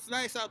says it's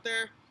nice out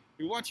there.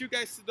 We want you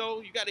guys to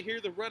know you got to hear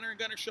the Runner and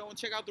Gunner show and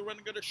check out the Runner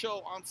and Gunner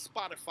show on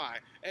Spotify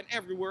and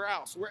everywhere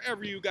else.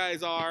 Wherever you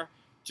guys are,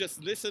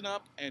 just listen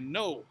up and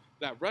know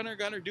that Runner and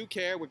Gunner do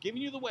care. We're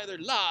giving you the weather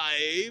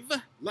live.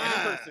 And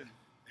in person.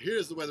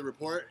 Here's the weather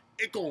report.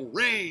 It gonna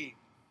rain.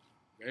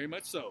 Very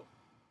much so.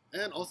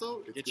 And also,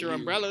 it's Get gonna your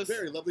be umbrellas.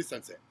 Very lovely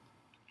sunset.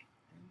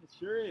 It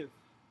sure is.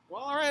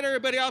 Well, all right,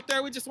 everybody out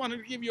there, we just wanted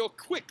to give you a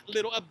quick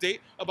little update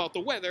about the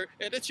weather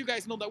and let you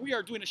guys know that we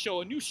are doing a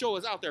show. A new show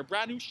is out there,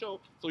 brand new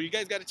show. So you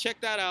guys got to check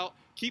that out.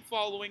 Keep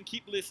following,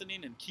 keep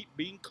listening, and keep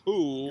being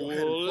cool. Go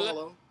ahead and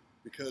follow,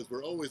 because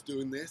we're always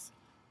doing this.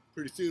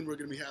 Pretty soon, we're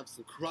gonna be having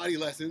some karate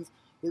lessons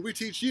where we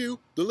teach you,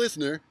 the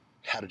listener,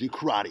 how to do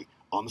karate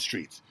on the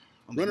streets.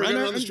 Runner and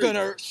Gunner on the streets.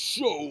 Gunner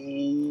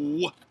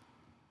show.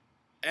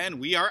 And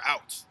we are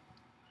out.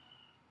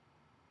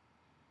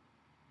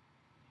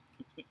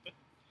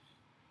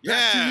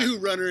 Back to you,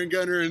 Runner and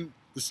Gunner in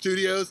the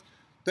studios.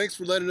 Thanks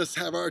for letting us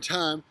have our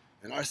time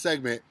and our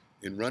segment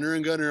in Runner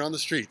and Gunner on the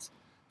streets.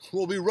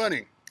 We'll be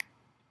running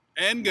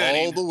And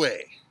gunning. all the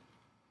way.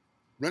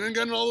 Runner and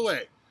Gunner all the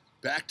way.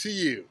 Back to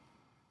you.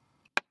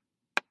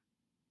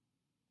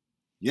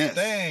 Yes.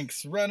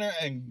 Thanks, Runner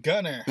and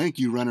Gunner, Thank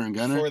you, Runner and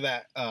Gunner. for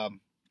that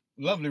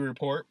lovely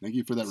report. Thank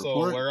you for that So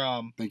report.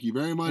 we're Thank you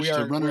very much we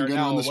to are- Runner we and are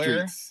Gunner now on the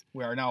aware. streets.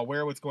 We are now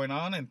aware of what's going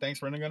on, and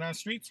thanks, Running Gunner on the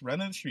streets,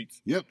 running the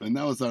streets. Yep, and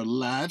that was our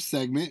live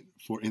segment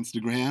for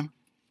Instagram.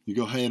 You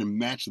go ahead and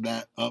match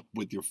that up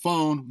with your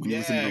phone when you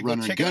listen to the go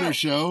Runner and check it Gunner out.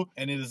 show.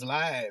 And it is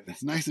live.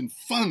 It's nice and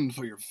fun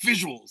for your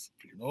visuals,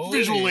 for your Oh,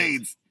 visual it is.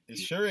 aids, It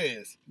sure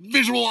is,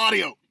 visual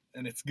audio.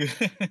 and it's good.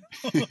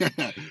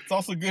 It's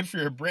also good for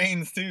your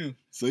brains too.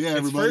 So yeah, It's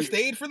everybody, first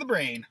aid for the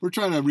brain. we're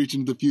trying to reach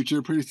into the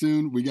future. Pretty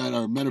soon, we got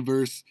our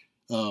metaverse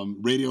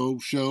radio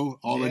show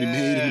already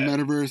made in the Yeah.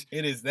 metaverse.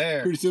 It is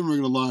there. Pretty soon, we're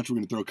going to launch. We're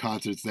going to throw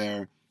concerts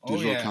there, Oh,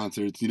 digital yeah.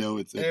 concerts.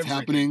 It's Everything.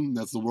 happening.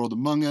 That's the world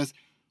among us.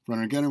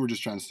 Runner and Gunner, we're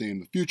just trying to stay in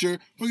the future.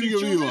 We're going to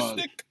give you a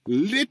Futuristic.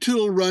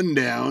 little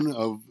rundown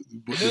of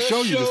the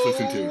show you just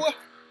listened to.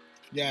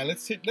 Yeah,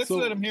 let's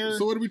let them hear.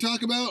 So what did we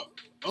talk about?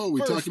 Oh, we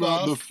First talked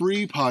about off, the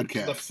free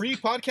podcast. The free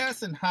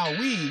podcast and how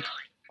we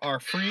are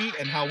free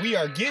and how we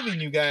are giving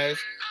you guys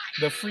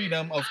the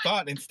freedom of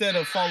thought. Instead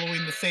of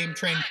following the same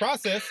trained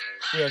process,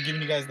 we are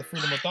giving you guys the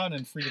freedom of thought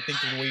and free to think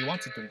the way you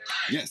want to think.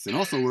 Yes, and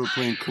also we're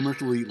playing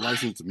commercially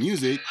licensed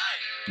music,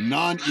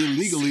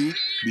 non-illegally,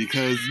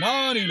 because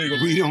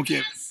we don't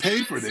get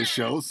paid for this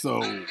show,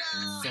 so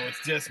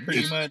it's just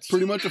pretty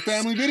much a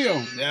family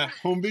video. Yeah.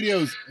 Home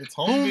videos. It's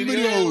home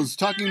videos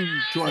talking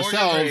to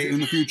ourselves in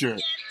the future.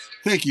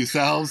 Thank you,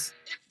 Salves.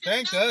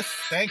 Thank us.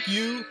 Thank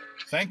you.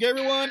 Thank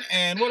everyone.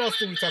 And what else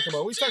did we talk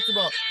about? We talked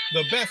about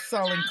the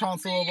best-selling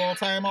console of all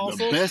time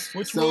also. The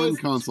best-selling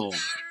console.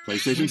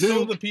 PlayStation 2. We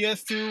sold the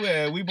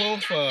PS2. We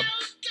both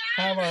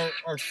have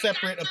our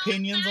separate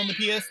opinions on the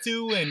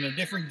PS2 and the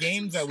different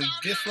games that we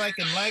dislike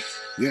and like.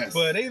 Yes.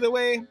 But either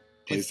way,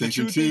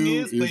 PlayStation 2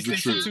 is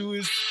PlayStation 2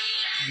 is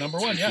number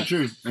one, yeah.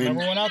 True.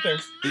 Number one out there.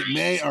 It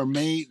may or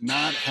may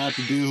not have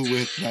to do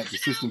with that the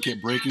system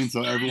kept breaking,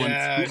 so everyone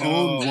who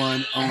owned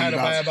one owned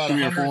about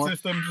 3 or 4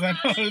 systems.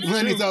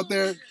 Lenny's out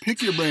there,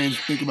 pick your brains,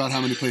 think about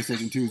how many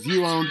PlayStation 2s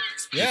you owned.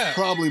 Yeah. It's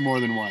probably more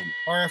than one.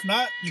 Or if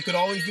not, you could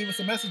always leave us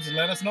a message and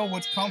let us know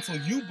which console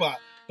you bought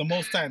the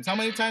most times. How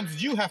many times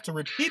did you have to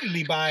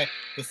repeatedly buy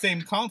the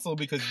same console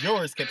because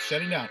yours kept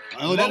shutting down?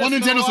 I only bought one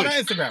Nintendo Switch. On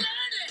Instagram.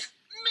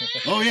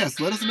 Oh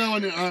yes, let us know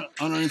on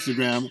our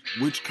Instagram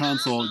which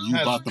console you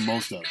bought the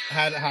most of.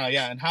 And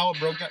how it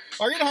broke down.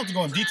 Or you don't have to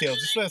go in details.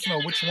 Just let us know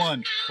which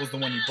one was the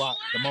one you bought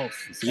the most.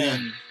 So yeah,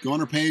 go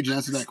on our page and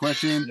answer that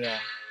question. Yeah.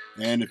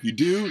 And if you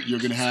do, you're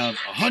gonna have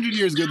 100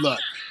 years good luck.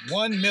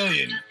 1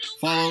 million.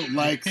 Follow,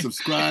 like,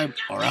 subscribe,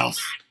 or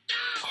else.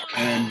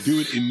 And do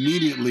it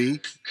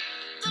immediately.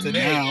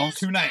 Today, now,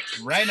 tonight,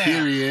 right now.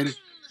 Period.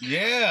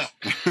 Yeah.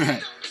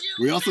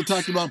 We also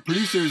talked about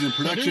producers and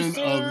production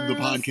of the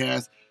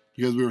podcast,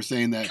 because we were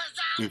saying that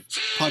if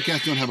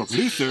podcasts don't have a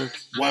producer,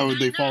 why would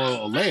they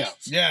follow a layout?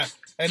 Yeah,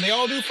 and they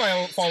all do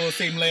follow the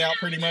same layout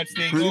pretty much.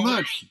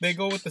 They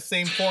go with the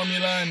same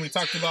formula, and we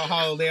talked about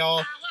how they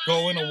all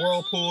go in a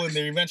whirlpool, and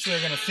they eventually are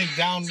going to sink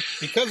down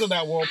because of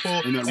that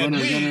whirlpool, and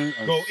we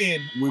go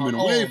in moving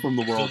away from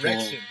the whirlpool,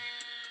 direction.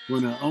 Go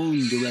in our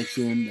own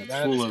direction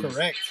that's full of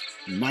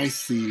nice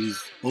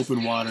seas,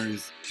 open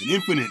waters, and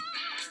infinite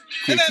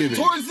creativity. And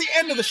then towards the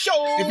end of the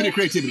show, infinite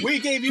creativity. We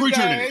gave you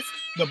guys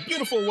the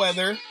beautiful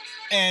weather,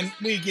 and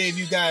we gave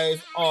you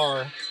guys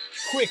our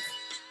quick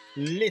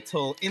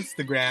little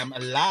Instagram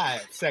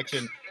live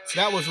section.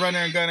 That was Runner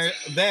and Gunner,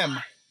 them.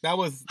 That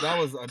was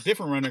a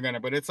different Runner Gunner,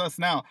 but it's us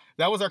now.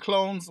 That was our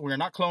clones. We're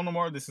not clone no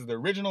more. This is the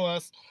original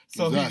us.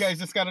 So you guys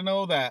just got to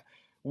know that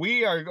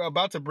we are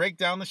about to break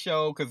down the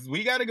show because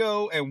we got to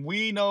go, and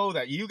we know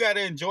that you got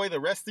to enjoy the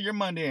rest of your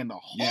Monday and the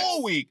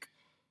whole week.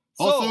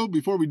 So, also,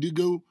 before we do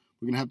go,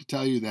 we're going to have to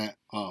tell you that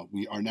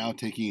we are now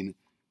taking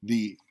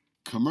the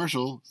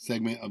commercial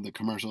segment of the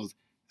commercials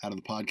out of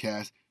the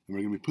podcast, and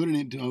we're going to be putting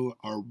it into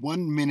our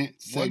 1 minute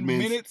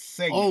segments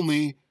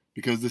only,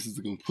 because this is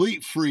a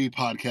complete free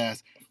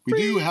podcast. We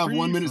do have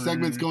 1 minute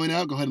segments going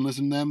out. Go ahead and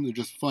listen to them. They're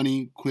just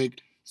funny,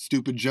 quick,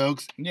 stupid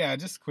jokes. Yeah,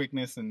 just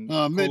quickness and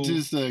meant to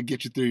just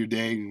get you through your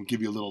day and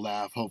give you a little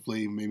laugh,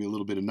 hopefully, maybe a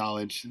little bit of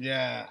knowledge.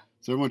 Yeah.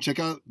 So everyone check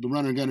out the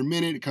Runner and Gunner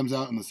Minute. It comes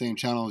out on the same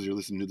channel as you're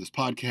listening to this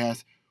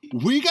podcast.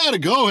 We gotta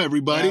go,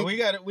 everybody.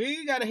 Yeah,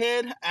 we gotta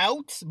head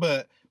out,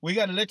 but we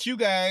gotta let you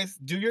guys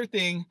do your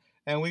thing,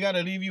 and we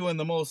gotta leave you in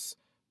the most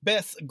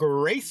best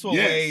graceful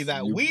way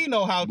that we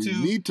know how to.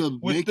 We need to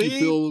make you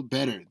feel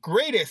better.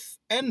 Greatest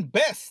and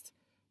best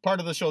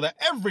part of the show that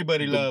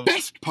everybody loves. The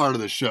best part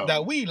of the show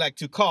that we like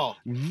to call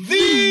the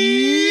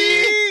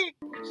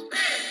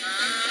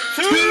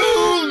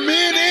 2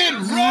 Minute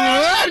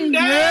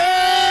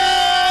Rundown.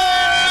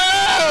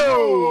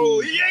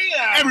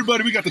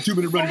 Everybody, we got the 2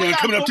 Minute Rundown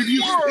coming up to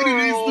you.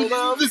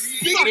 It is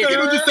the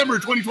beginning of December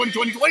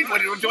 2020.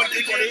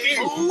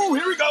 Oh,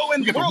 here we go.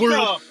 We got the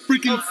World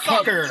freaking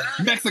Soccer.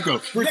 Mexico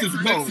versus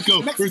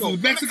Mexico.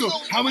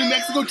 How many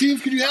Mexico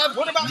teams could you have?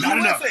 What about Not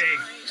USA? enough.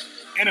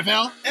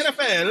 NFL.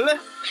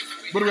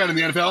 What do we got in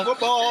the NFL?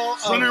 Football.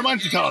 Runner, why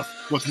don't you tell us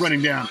what's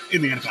running down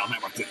in the NFL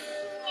network today?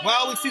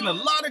 Well, we've seen a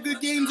lot of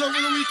good games over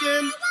the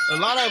weekend. A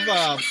lot of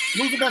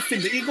who's the best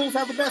team? The Eagles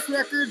have the best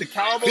record. The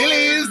Cowboys,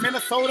 Phillies.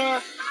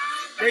 Minnesota.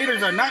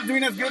 Raiders are not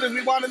doing as good as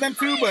we wanted them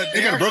to, but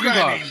they got a broken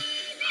car.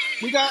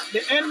 We got the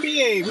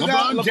NBA. We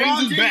got LeBron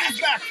James is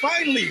back.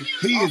 Finally.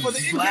 He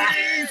is black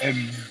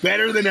and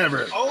better than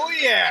ever. Oh,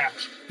 yeah.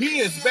 He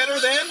is better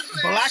than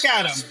Black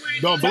Adam.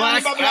 The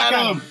Black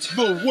Adam.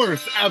 The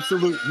worst,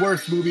 absolute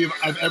worst movie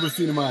I've ever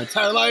seen in my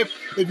entire life.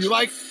 If you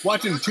like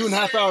watching a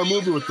 2.5-hour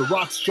movie with The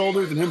Rock's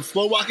shoulders and him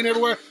slow walking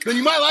everywhere, then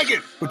you might like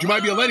it. But you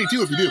might be a Lenny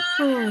too if you do.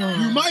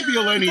 You might be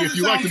a Lenny if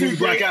you like the movie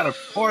Black Adam.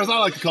 Or as I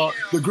like to call it,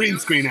 the green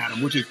screen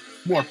Adam, which is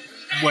more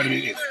what it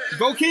is.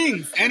 Go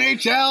Kings!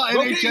 NHL.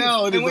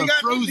 It is a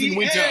frozen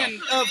winter.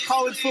 End of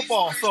college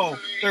football, so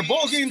their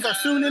bowl games are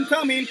soon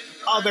incoming.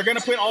 they're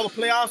gonna put all the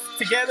playoffs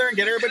together and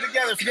get everybody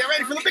together. So get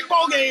ready for the big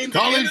ball game.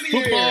 College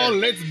football,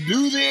 let's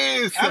do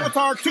this.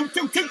 Avatar 2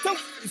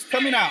 is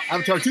coming out.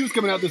 Avatar 2 is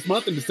coming out this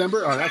month in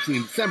December, or actually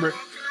in December.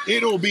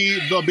 It'll be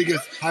the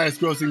biggest, highest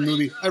grossing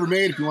movie ever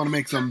made. If you want to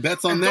make some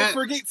bets on that,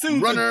 don't forget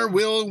soon, Runner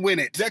will win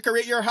it.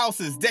 Decorate your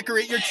houses,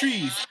 decorate your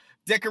trees,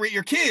 decorate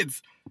your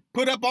kids,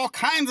 put up all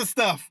kinds of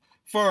stuff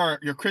for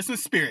your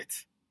Christmas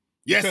spirits.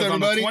 Yes, Because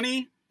everybody. on the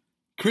 20th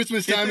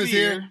Christmas of time the is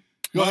here. year,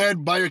 Go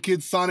ahead, buy your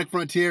kids Sonic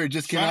Frontier. It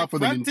just came Sonic out for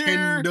the Frontier.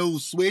 Nintendo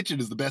Switch. It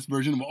is the best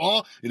version of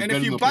all. It is and better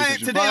if you than the buy it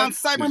PlayStation today 5. on It is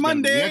Cyber better than the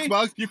Monday,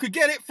 Xbox. you could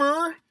get it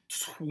for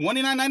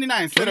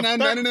 $29.99 instead of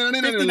 $59.99.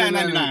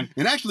 $59.99.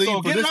 And actually, So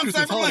for get it this on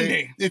Christmas Cyber holiday,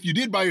 Monday. if you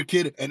did buy your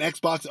kid an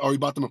Xbox or you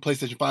bought them a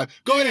PlayStation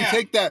 5, go ahead and Yeah.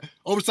 take that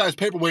oversized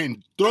paperweight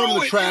and throw it in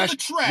the trash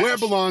where it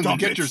belongs and Dump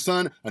get it. your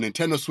son a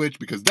Nintendo Switch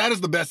because that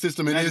is the best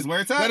system it That is. is where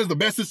it's at. That is the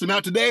best system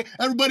out today.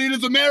 Everybody, it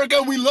is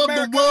America. We love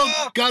America. the world.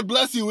 God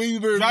bless you.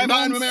 Either Drive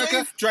not in home America,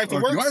 safe, drive to or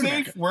if work you are in safe,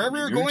 America. wherever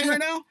you're You're in going China.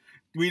 right now.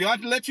 We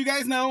want to let you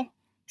guys know,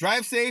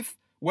 drive safe,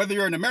 whether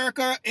you're in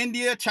America,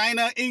 India,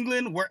 China,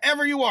 England,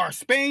 wherever you are,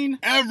 Spain,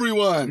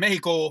 Everyone.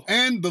 Mexico.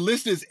 And the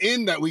list is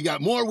in that we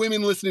got more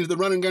women listening to the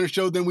Run and Gunner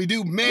show than we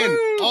do men,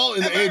 Woo! all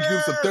in the age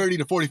groups of Ever! 30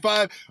 to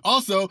 45.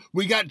 Also,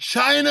 we got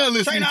China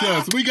listening to China!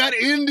 us. We got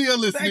India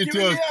listening Thank to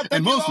you, us. India. And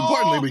Thank most you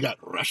importantly, all. we got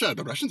Russia.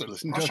 The Russians are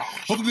listening to us. Russia.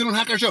 Hopefully they don't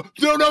hack our show.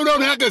 No,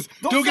 don't hack us.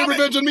 Don't get stop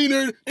revenge it. on me,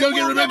 nerd. Don't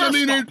get will revenge on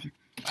me, never nerd.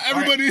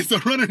 Everybody, it's the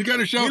Run and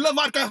Gunner show. We love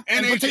vodka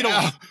and potatoes.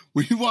 NHL.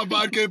 We want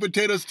vodka and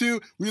potatoes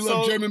too. We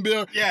love So, German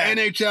beer. yeah.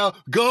 NHL.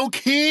 Go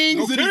Kings!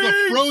 Go It is the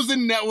Kings!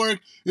 Frozen Network.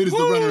 It is the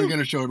Woo! Runner and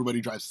Gunner show.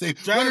 Everybody drive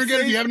safe. Drive Runner and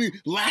Gunner, do safe. you have any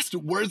last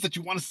words that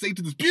you want to say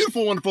to this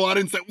beautiful, wonderful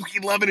audience that we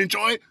love and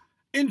enjoy?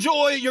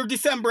 Enjoy your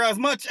December as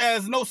much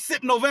as No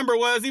Sip November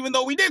was, even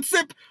though we did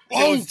sip.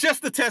 Oh. It was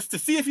just a test to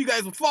see if you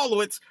guys would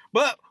follow it,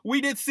 but we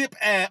did sip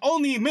at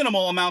only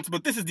minimal amounts,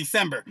 but this is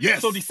December.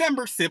 Yes. So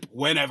December, sip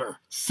whenever.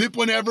 Sip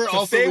whenever. So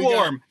Also, stay we got-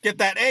 warm. Get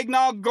that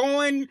eggnog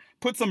going.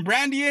 Put some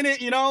brandy in it,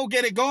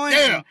 get it going.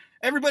 Yeah. And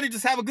everybody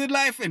just have a good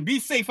life and be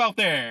safe out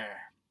there.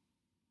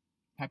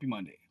 Happy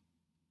Monday.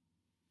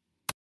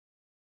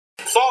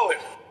 Solid.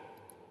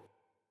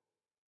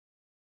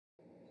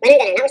 Run and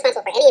Gunner, not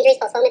responsible for any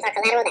injuries, postponements, or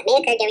collateral that may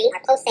occur during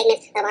or post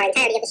segments of our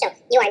entirety of the show.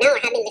 You are now or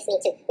have been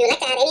listening to. We would like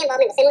to add any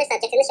involvement with similar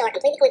subjects in the show are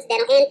completely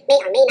coincidental and may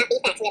or may not be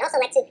facts. We would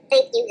also like to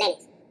thank you,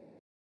 Lennox.